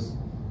Christmas.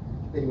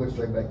 Then he went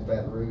straight back to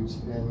Baton Rouge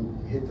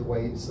and hit the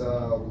weights,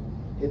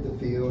 hit the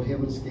field.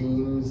 Him and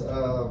Schemes,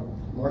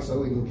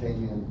 Marceau even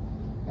came in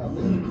out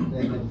there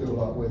and threw a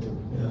lot with him.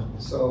 Yeah.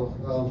 So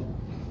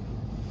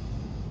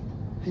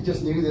he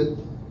just knew that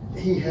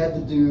he had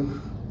to do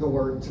the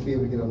work to be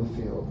able to get on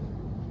the field,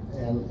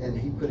 and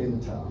he put in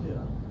the time.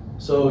 Yeah.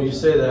 So you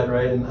say that,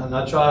 right? And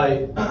I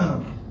try.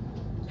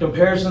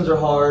 Comparisons are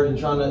hard, and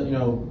trying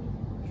to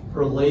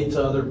relate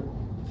to other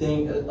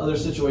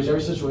situations.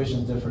 Every situation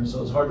is different,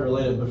 so it's hard to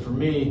relate it. But for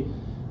me,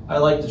 I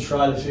like to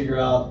try to figure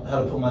out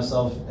how to put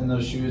myself in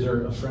those shoes,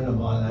 or a friend of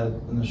mine had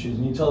in those shoes.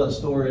 And you tell that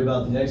story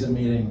about the exit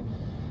meeting.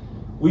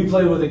 We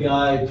played with a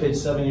guy, played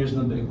 7 years in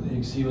the big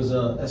leagues. He was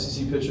a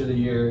SEC Pitcher of the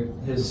Year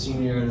his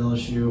senior year at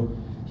LSU.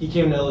 He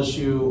came to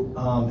LSU,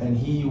 and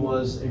he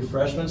was a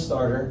freshman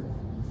starter.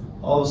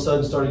 All of a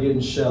sudden started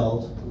getting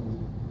shelled.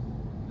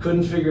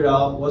 Couldn't figure it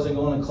out, wasn't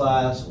going to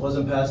class,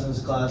 wasn't passing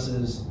his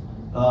classes.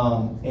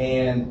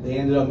 And they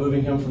ended up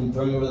moving him from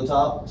throwing over the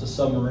top to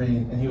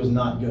submarine, and he was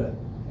not good.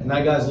 And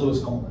that guy's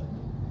Lewis Coleman,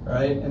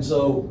 right? And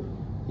so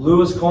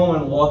Lewis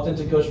Coleman walked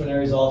into Coach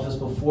Maneri's office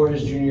before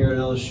his junior year at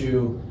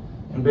LSU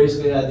and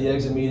basically had the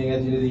exit meeting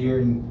at the end of the year,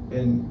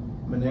 and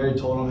Maneri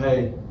told him,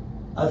 hey,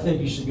 I think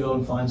you should go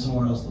and find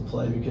somewhere else to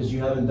play because you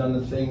haven't done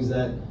the things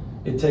that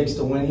it takes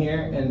to win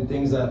here and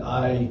things that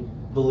I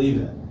believe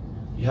in.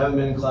 You haven't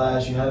been in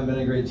class, you haven't been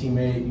a great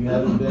teammate, you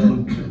haven't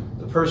been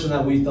the person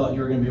that we thought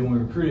you were going to be when we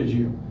recruited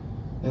you.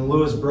 And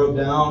Lewis broke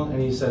down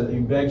and he said, he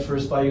begged for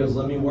a spot. He goes,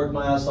 let me work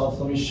my ass off.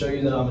 Let me show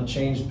you that I'm a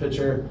changed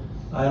pitcher.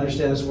 I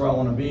understand this is where I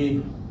want to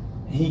be.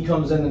 And he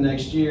comes in the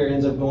next year,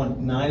 ends up going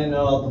 9-0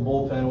 out the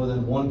bullpen with a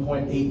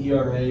 1.8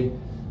 ERA.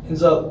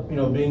 Ends up,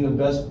 being the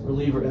best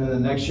reliever. And then the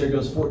next year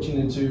goes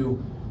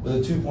 14-2 with a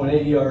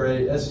 2.8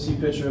 ERA, SEC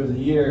Pitcher of the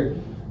Year.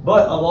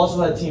 But I've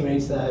also had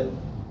teammates that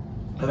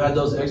have had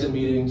those exit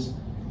meetings,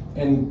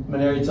 and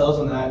Maneri tells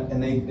them that,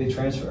 and they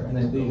transfer and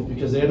they leave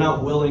because they're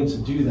not willing to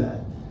do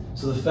that.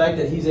 So the fact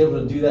that he's able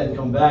to do that and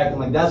come back,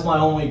 and that's my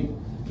only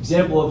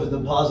example of it,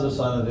 the positive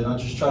side of it. I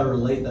just try to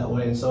relate that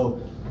way. And so,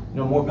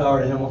 more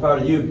power to him, more power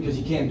to you, because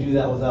you can't do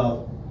that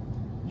without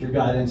your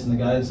guidance and the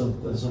guidance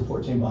of the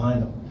support team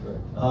behind him.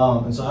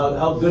 And so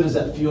how good does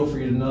that feel for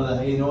you to know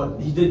that, hey, you know what,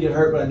 he did get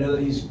hurt, but I know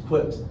that he's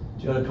equipped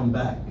to go to come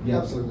back again?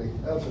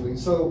 Absolutely.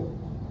 So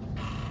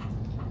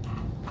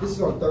this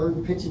is our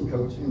third pitching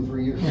coach in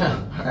 3 years.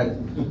 Yeah, all right.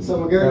 So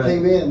McGarrett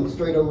came in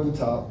straight over the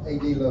top.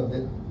 AD loved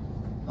it.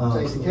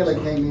 Jason Kelly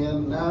came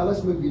in. Now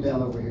let's move you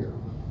down over here.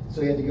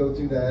 So he had to go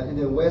through that. And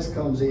then Wes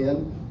comes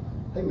in.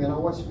 Hey man, I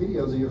watched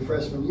videos of your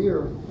freshman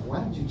year.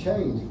 Why did you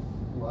change?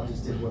 Well, I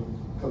just did what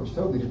Coach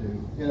told me to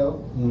do. You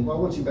know, well, I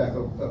want you back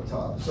up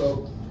top.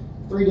 So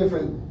 3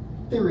 different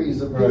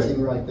theories of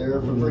pitching right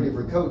there from 3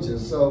 different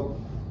coaches. So,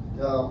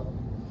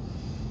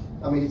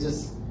 I mean, he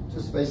just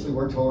basically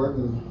worked hard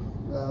and,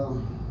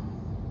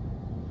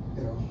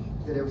 you know,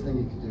 did everything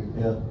he could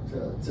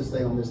do to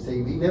stay on this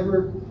team. He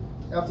never,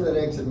 after that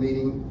exit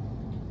meeting,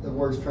 the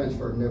words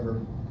transfer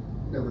never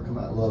come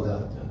out. I love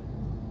that.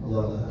 I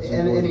love that.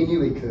 And he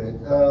knew he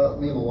could.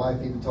 Me and my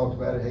wife even talked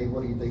about it. Hey,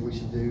 what do you think we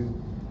should do?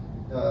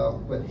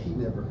 But he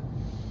never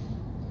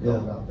thought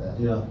about that.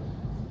 Yeah.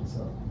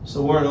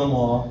 So we're in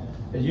Omaha.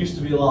 It used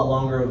to be a lot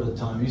longer of a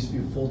time. It used to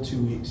be a full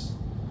 2 weeks.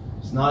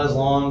 It's not as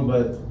long,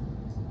 but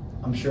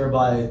I'm sure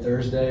by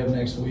Thursday of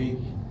next week,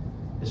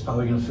 it's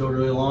probably going to feel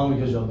really long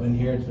because y'all been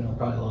here. It's been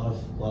probably a lot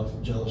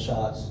of Jello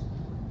shots,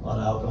 a lot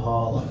of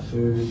alcohol, a lot of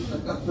food.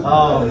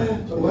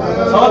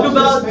 Talk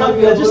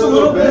about just a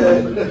little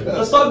bit.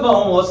 Let's talk about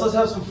Omaha. Let's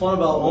have some fun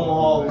about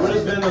Omaha. What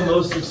has been the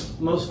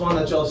most fun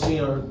that y'all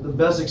seen, or the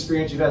best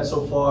experience you've had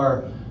so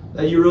far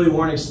that you really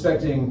weren't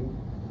expecting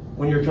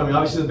when you're coming?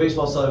 Obviously, the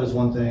baseball side is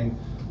one thing.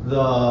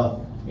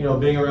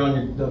 Being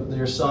around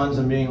your sons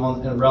and being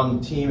around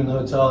the team in the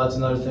hotel, that's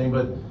another thing.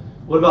 But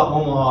what about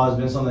Omaha has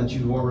been something that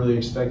you weren't really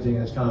expecting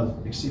and it's kind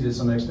of exceeded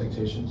some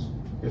expectations,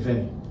 if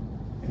any?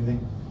 Anything?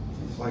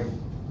 It's like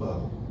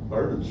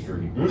Bourbon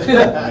Street. I mean,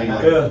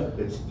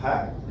 it's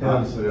packed. Yeah.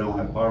 Obviously, they don't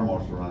have fire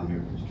marshals around here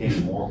because you can't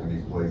even walk in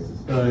these places.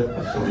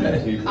 Right. So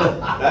many people.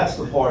 That's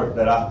the part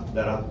that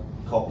I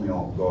caught me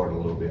off guard a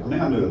little bit. I mean,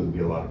 I knew there would be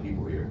a lot of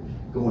people here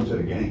going to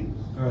the games.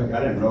 Right. Like, I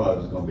didn't realize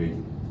it was going to be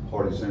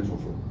party central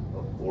for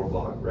a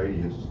 4-block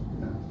radius. You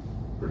know,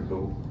 pretty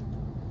cool.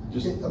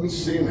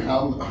 Just seeing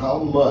how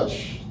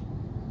much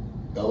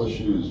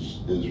LSU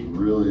is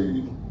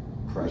really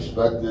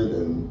respected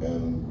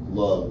and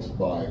loved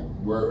by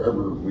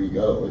wherever we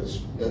go. That's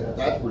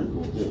pretty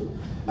cool too.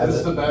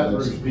 It's the Baton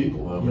Rouge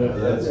people, though, man.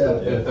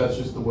 That's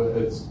just the way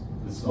it's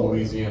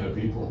Louisiana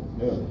people.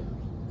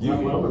 Yeah.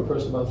 What I'm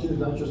impressed about too is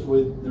not just the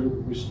way they're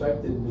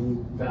respected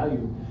and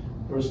valued,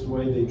 but it's the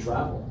way they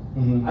travel.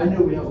 I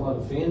know we have a lot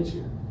of fans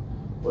here,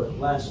 but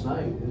last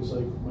night it was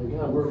like, my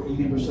God, we're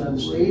 80% of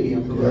the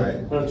stadium. Right.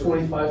 On a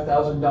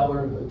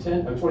 $25,000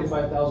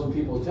 $25,000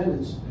 people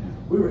attendance,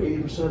 we were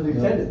 80% of the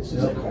attendance.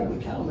 It's like,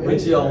 holy cow, man! Wait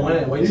till y'all win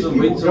it. Wait till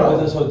what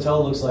this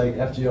hotel looks like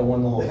after y'all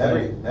won the whole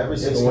thing. Every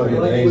single one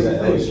of the games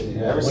that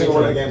LSU, every single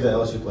one of the games that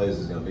LSU plays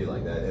is going to be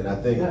like that. And I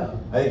think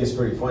it's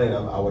pretty funny. And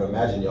I would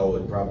imagine y'all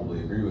would probably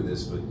agree with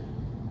this, but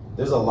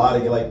there's a lot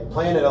of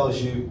playing at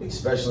LSU,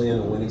 especially in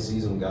the winning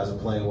season when guys are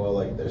playing well.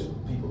 Like there's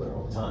people there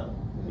all the time.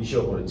 You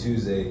show up on a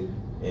Tuesday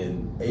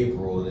in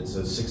April and it's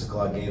a 6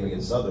 o'clock game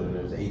against Southern and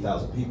there's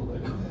 8,000 people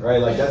there,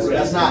 right? Like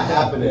that's not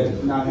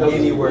happening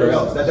anywhere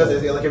else. That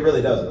doesn't, like, it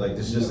really doesn't. Like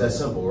it's just that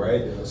simple,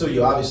 right? So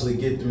you obviously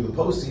get through the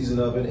postseason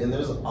of it and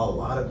there's a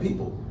lot of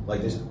people. Like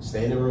there's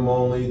standing room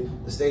only,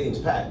 the stadium's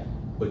packed.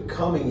 But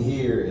coming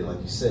here and, like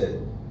you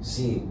said,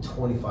 seeing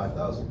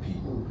 25,000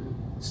 people,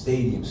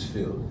 stadiums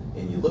filled,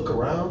 and you look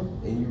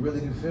around and you really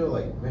do feel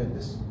like, man,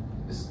 this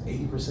is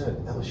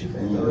 80% LSU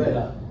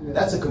fans.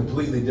 That's a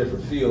completely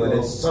different feel, and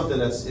it's something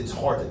it's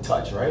hard to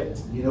touch, right?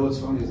 You know what's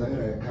funny is I had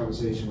a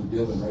conversation with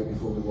Dylan right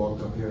before we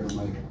walked up here, and I'm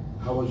like,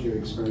 how was your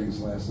experience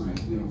last night?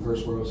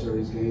 First World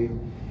Series game.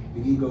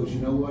 And he goes,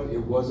 you know what? It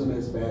wasn't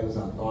as bad as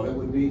I thought it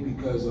would be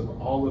because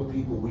of all the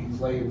people we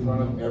play in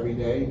front of every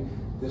day.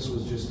 This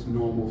was just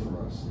normal for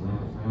us.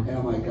 And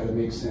I'm like, gotta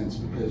make sense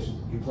because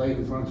you played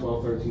in front of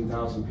 12,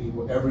 13,000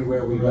 people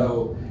everywhere we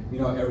go.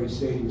 Every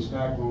stadium's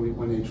packed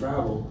when they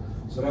travel.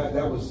 So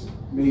that was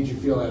made you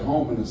feel at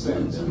home in a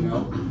sense,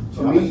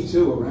 For me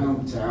too,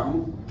 around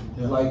town,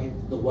 like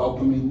the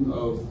welcoming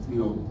of,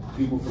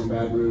 people from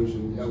Baton Rouge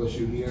and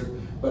LSU here.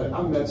 But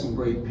I've met some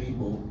great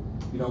people,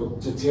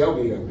 to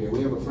tailgate up here.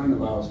 We have a friend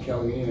of ours,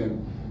 Kelly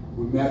Ann.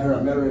 I met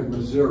her in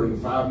Missouri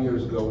 5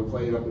 years ago. We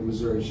played up in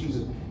Missouri. She's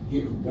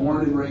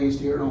born and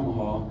raised here in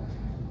Omaha,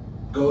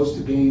 goes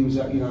to games,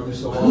 every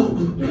so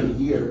often during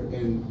the year.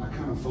 And I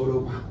kind of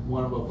photoed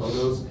one of her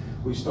photos.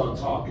 We start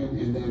talking,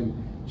 and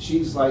then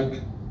she's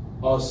like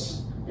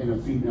us in a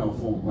female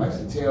form, likes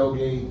to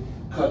tailgate,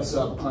 cuts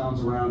up,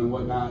 clowns around and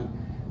whatnot.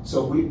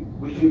 So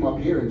we came up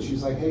here and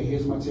she's like, hey,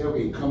 here's my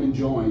tailgate, come and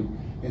join.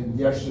 And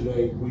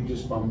yesterday we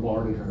just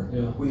bombarded her.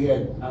 We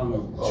had,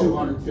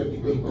 250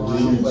 people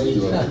on the place.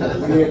 We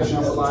had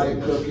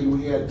jambalaya cooking,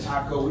 we had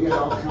taco, we had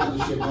all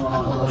kinds of shit going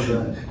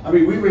on. I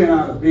mean, we ran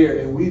out of beer,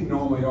 and we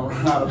normally don't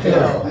run out of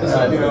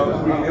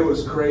beer. It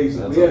was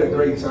crazy. We had a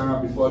great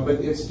time before,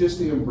 but it's just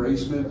the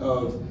embracement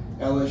of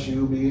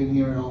LSU being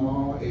here in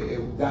Omaha.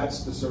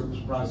 That's the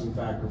surprising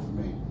factor for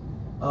me.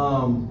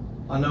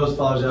 I know it's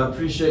Father's Day. I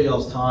appreciate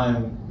y'all's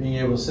time, being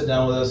able to sit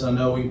down with us. I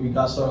know we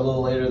got started a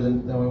little later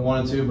than we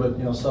wanted to, but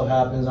you know, stuff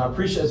happens. I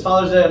appreciate it's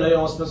Father's Day. I know you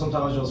want to spend some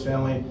time with y'all's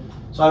family,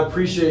 so I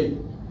appreciate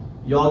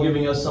y'all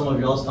giving us some of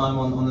y'all's time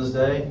on this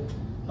day.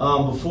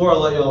 Before I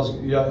let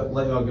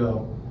y'all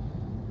go,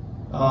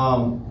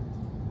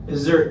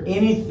 is there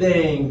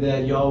anything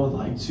that y'all would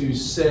like to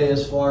say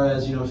as far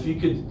as, you know, if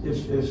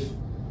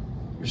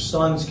your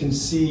sons can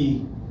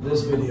see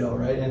this video,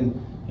 right?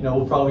 And you know,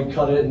 we'll probably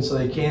cut it and so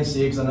they can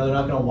see it, because I know they're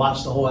not going to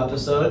watch the whole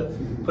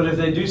episode. But if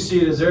they do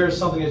see it, is there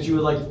something that you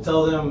would like to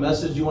tell them, a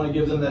message you want to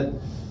give them that,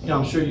 you know,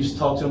 I'm sure you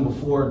talk to them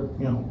before,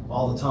 you know,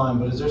 all the time,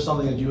 but is there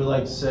something that you would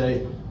like to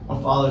say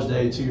on Father's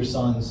Day to your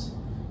sons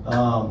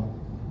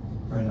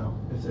right now,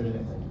 if there's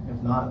anything?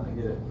 If not, I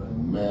get it. But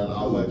Man,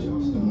 I'll let you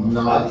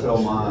I tell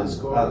mine,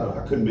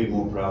 I couldn't be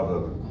more proud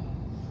of him.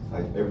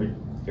 Like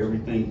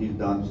everything he's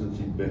done since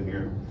he's been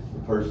here,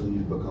 the person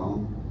he's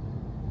become,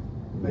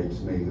 makes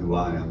me who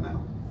I am now.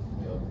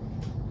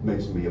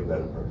 Makes me a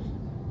better person.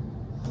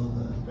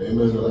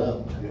 Amen to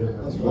that.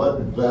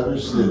 What better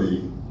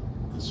city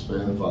to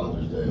spend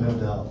Father's Day? No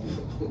doubt.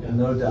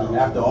 No doubt.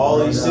 After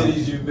all these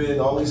cities you've been,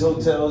 all these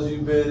hotels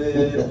you've been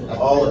in,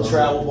 all the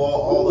travel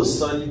ball, all the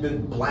sun you've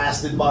been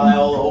blasted by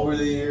all over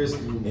the years,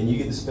 and you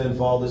get to spend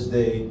Father's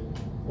Day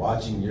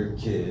watching your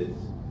kid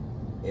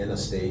in a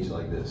stage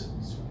like this.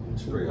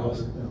 It's pretty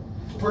awesome.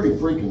 It's pretty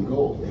freaking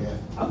cool. Yeah.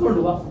 I've learned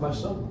a lot from my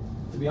son,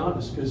 to be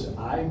honest, because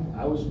I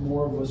was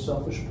more of a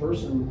selfish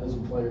person as a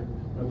player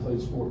when I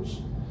played sports.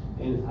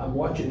 And I'm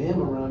watching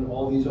him around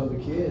all these other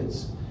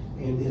kids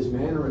and his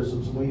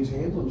mannerisms, the way he's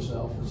handled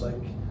himself. It's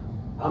like,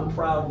 I'm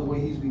proud of the way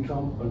he's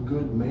become a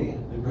good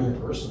man, a good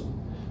person.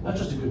 Not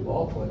just a good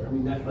ball player. I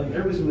mean, like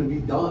everybody's going to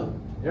be done.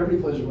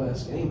 Everybody plays their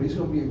last game, but he's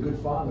going to be a good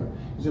father.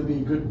 He's going to be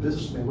a good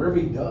businessman, whatever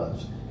he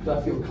does.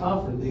 Because I feel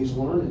confident that he's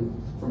learning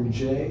from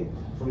Jay,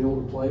 from the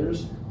older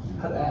players,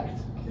 how to act.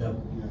 Yep.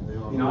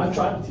 You know, I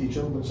try to teach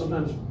him, but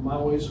sometimes my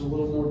ways are a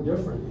little more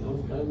different. You know,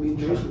 kind of me and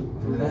Jason,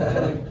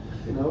 like,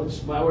 you know,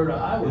 it's my way or the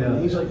highway.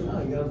 And he's like,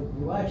 no, you gotta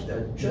relax,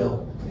 Dad,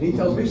 chill. And he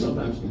tells me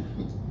sometimes,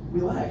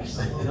 relax.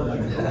 And I'm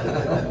like,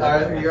 all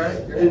right, you're right.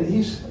 And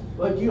he's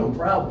like, you know, I'm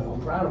proud of him.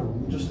 I'm proud of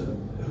him, just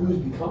who he's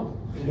become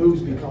and who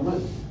he's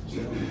becoming. So,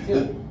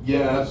 yeah.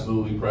 Yeah,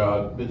 absolutely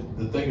proud. But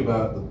the thing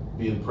about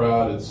being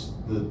proud, it's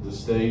the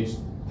stage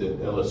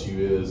that LSU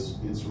is.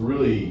 It's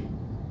really,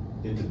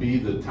 and to be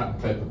the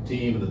type of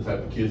team and the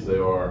type of kids they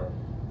are,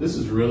 this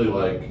is really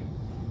like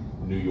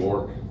New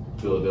York,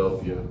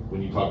 Philadelphia,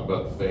 when you talk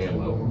about the fan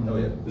level. Oh,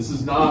 yeah. This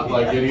is not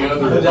like any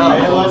other No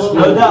doubt.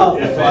 No doubt.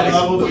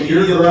 When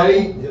you're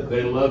great,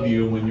 they love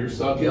you, and when you're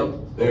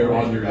sucking, they're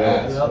on your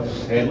ass.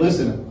 And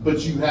listen,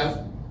 but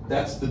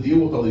that's the deal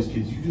with all these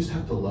kids. You just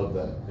have to love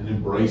that and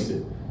embrace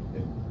it.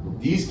 And with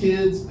these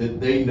kids,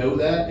 that they know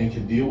that and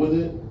can deal with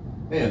it,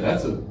 man,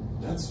 that's a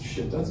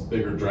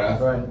bigger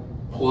draft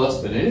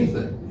plus than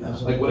anything.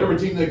 Absolutely. Like whatever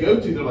team they go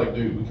to, they're like,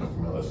 dude, we come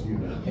from LSU,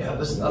 man. Yeah,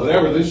 this is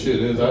Whatever this shit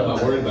is, I'm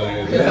not worried about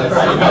anything.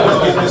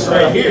 This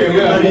right here.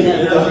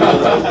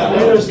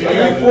 There's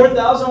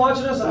 4,000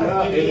 watching us.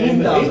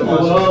 15,000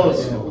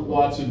 watching us.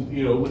 Watching,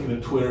 you know, looking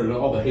at Twitter and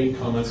all the hate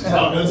comments. Him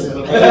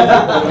and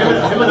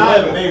I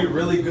have made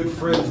really good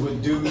friends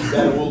with dudes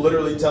that will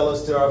literally tell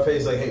us to our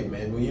face, like, "Hey,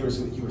 man, when you were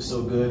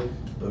so good,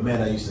 but man,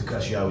 I used to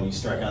cuss you out when you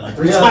strike out like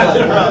 3 times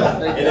in a row."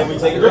 And then we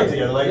take a break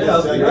together. Like,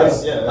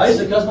 I used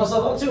to cuss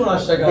myself out too when I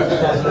strike out 3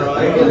 times in a row.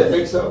 I get I it.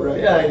 think so, right?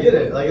 Yeah, I get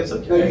it. Like, it's No,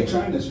 okay. you're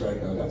trying to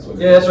strike out. That's what.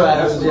 Yeah, that's right.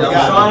 I'm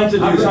trying to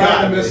do I'm that.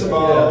 trying to miss the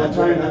ball. I'm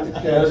trying not to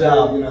catch No it.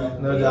 doubt, You know.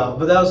 no doubt.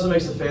 But that's what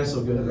makes the fans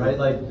so good, right?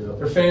 Like,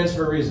 they're fans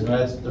for a reason,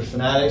 right? They're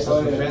fanatics.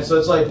 That's what fans. So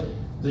it's like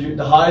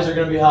the highs are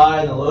going to be high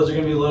and the lows are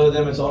going to be low to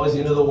them. It's always the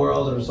end of the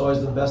world, or it's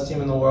always the best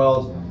team in the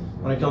world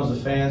when it comes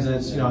to fans. And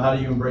it's, you know, how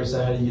do you embrace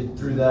that? How do you get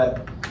through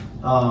that?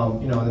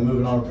 You know, and then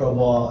moving on to pro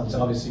ball, it's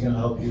obviously going to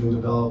help you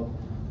develop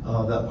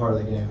that part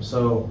of the game.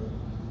 So,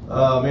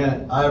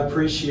 man, I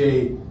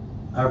appreciate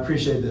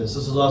this.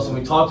 This is awesome.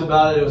 We talked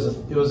about it.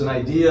 It was an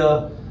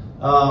idea.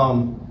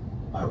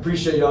 I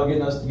appreciate y'all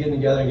getting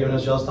together and giving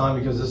us y'all's time,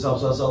 because this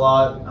helps us a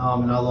lot.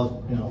 And I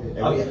love, you know,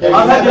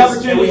 I've had the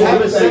opportunity. We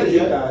haven't said it you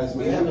yet. guys,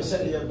 man. We haven't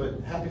said it yet, but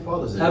Happy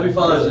Father's Day. Happy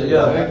Father's Day,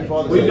 yeah. Happy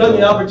Father's We've Day. gotten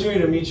the opportunity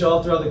to meet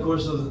y'all throughout the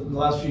course of the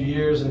last few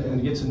years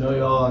and get to know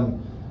y'all. And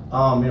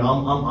you know,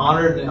 I'm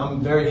honored and I'm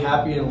very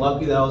happy and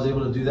lucky that I was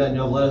able to do that, and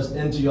y'all let us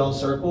into y'all's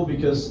circle,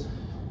 because,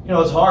 you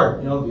know, it's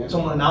hard. You know,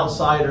 someone, an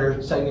outsider,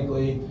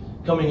 technically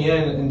coming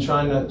in and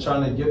trying to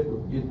get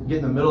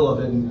in the middle of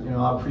it. And, you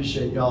know, I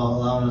appreciate y'all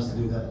allowing us to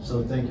do that.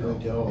 So thank you.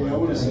 Hey, I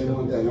want to say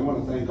one thing. I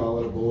want to thank all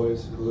of the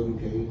boys, including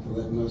Kate, for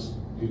letting us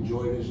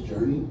enjoy this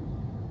journey,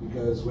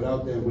 because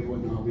without them, we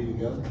wouldn't all be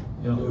together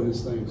doing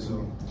this thing.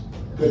 So,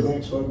 good,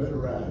 thanks for a better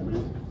ride,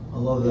 man. I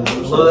love that.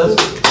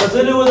 Let's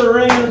end it with a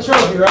ring and a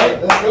trophy,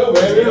 right? Let's go,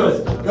 baby.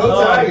 Let's do it.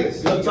 Go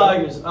Tigers. Go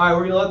Tigers. All right,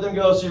 we're going to let them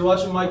go. So you're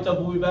watching Mik'd Up.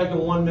 We'll be back in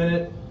 1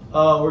 minute.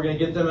 We're going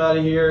to get them out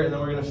of here, and then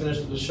we're going to finish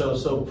with the show.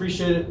 So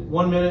appreciate it.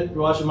 1 minute.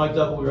 You're watching Mik'd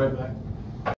Up. We'll be right back.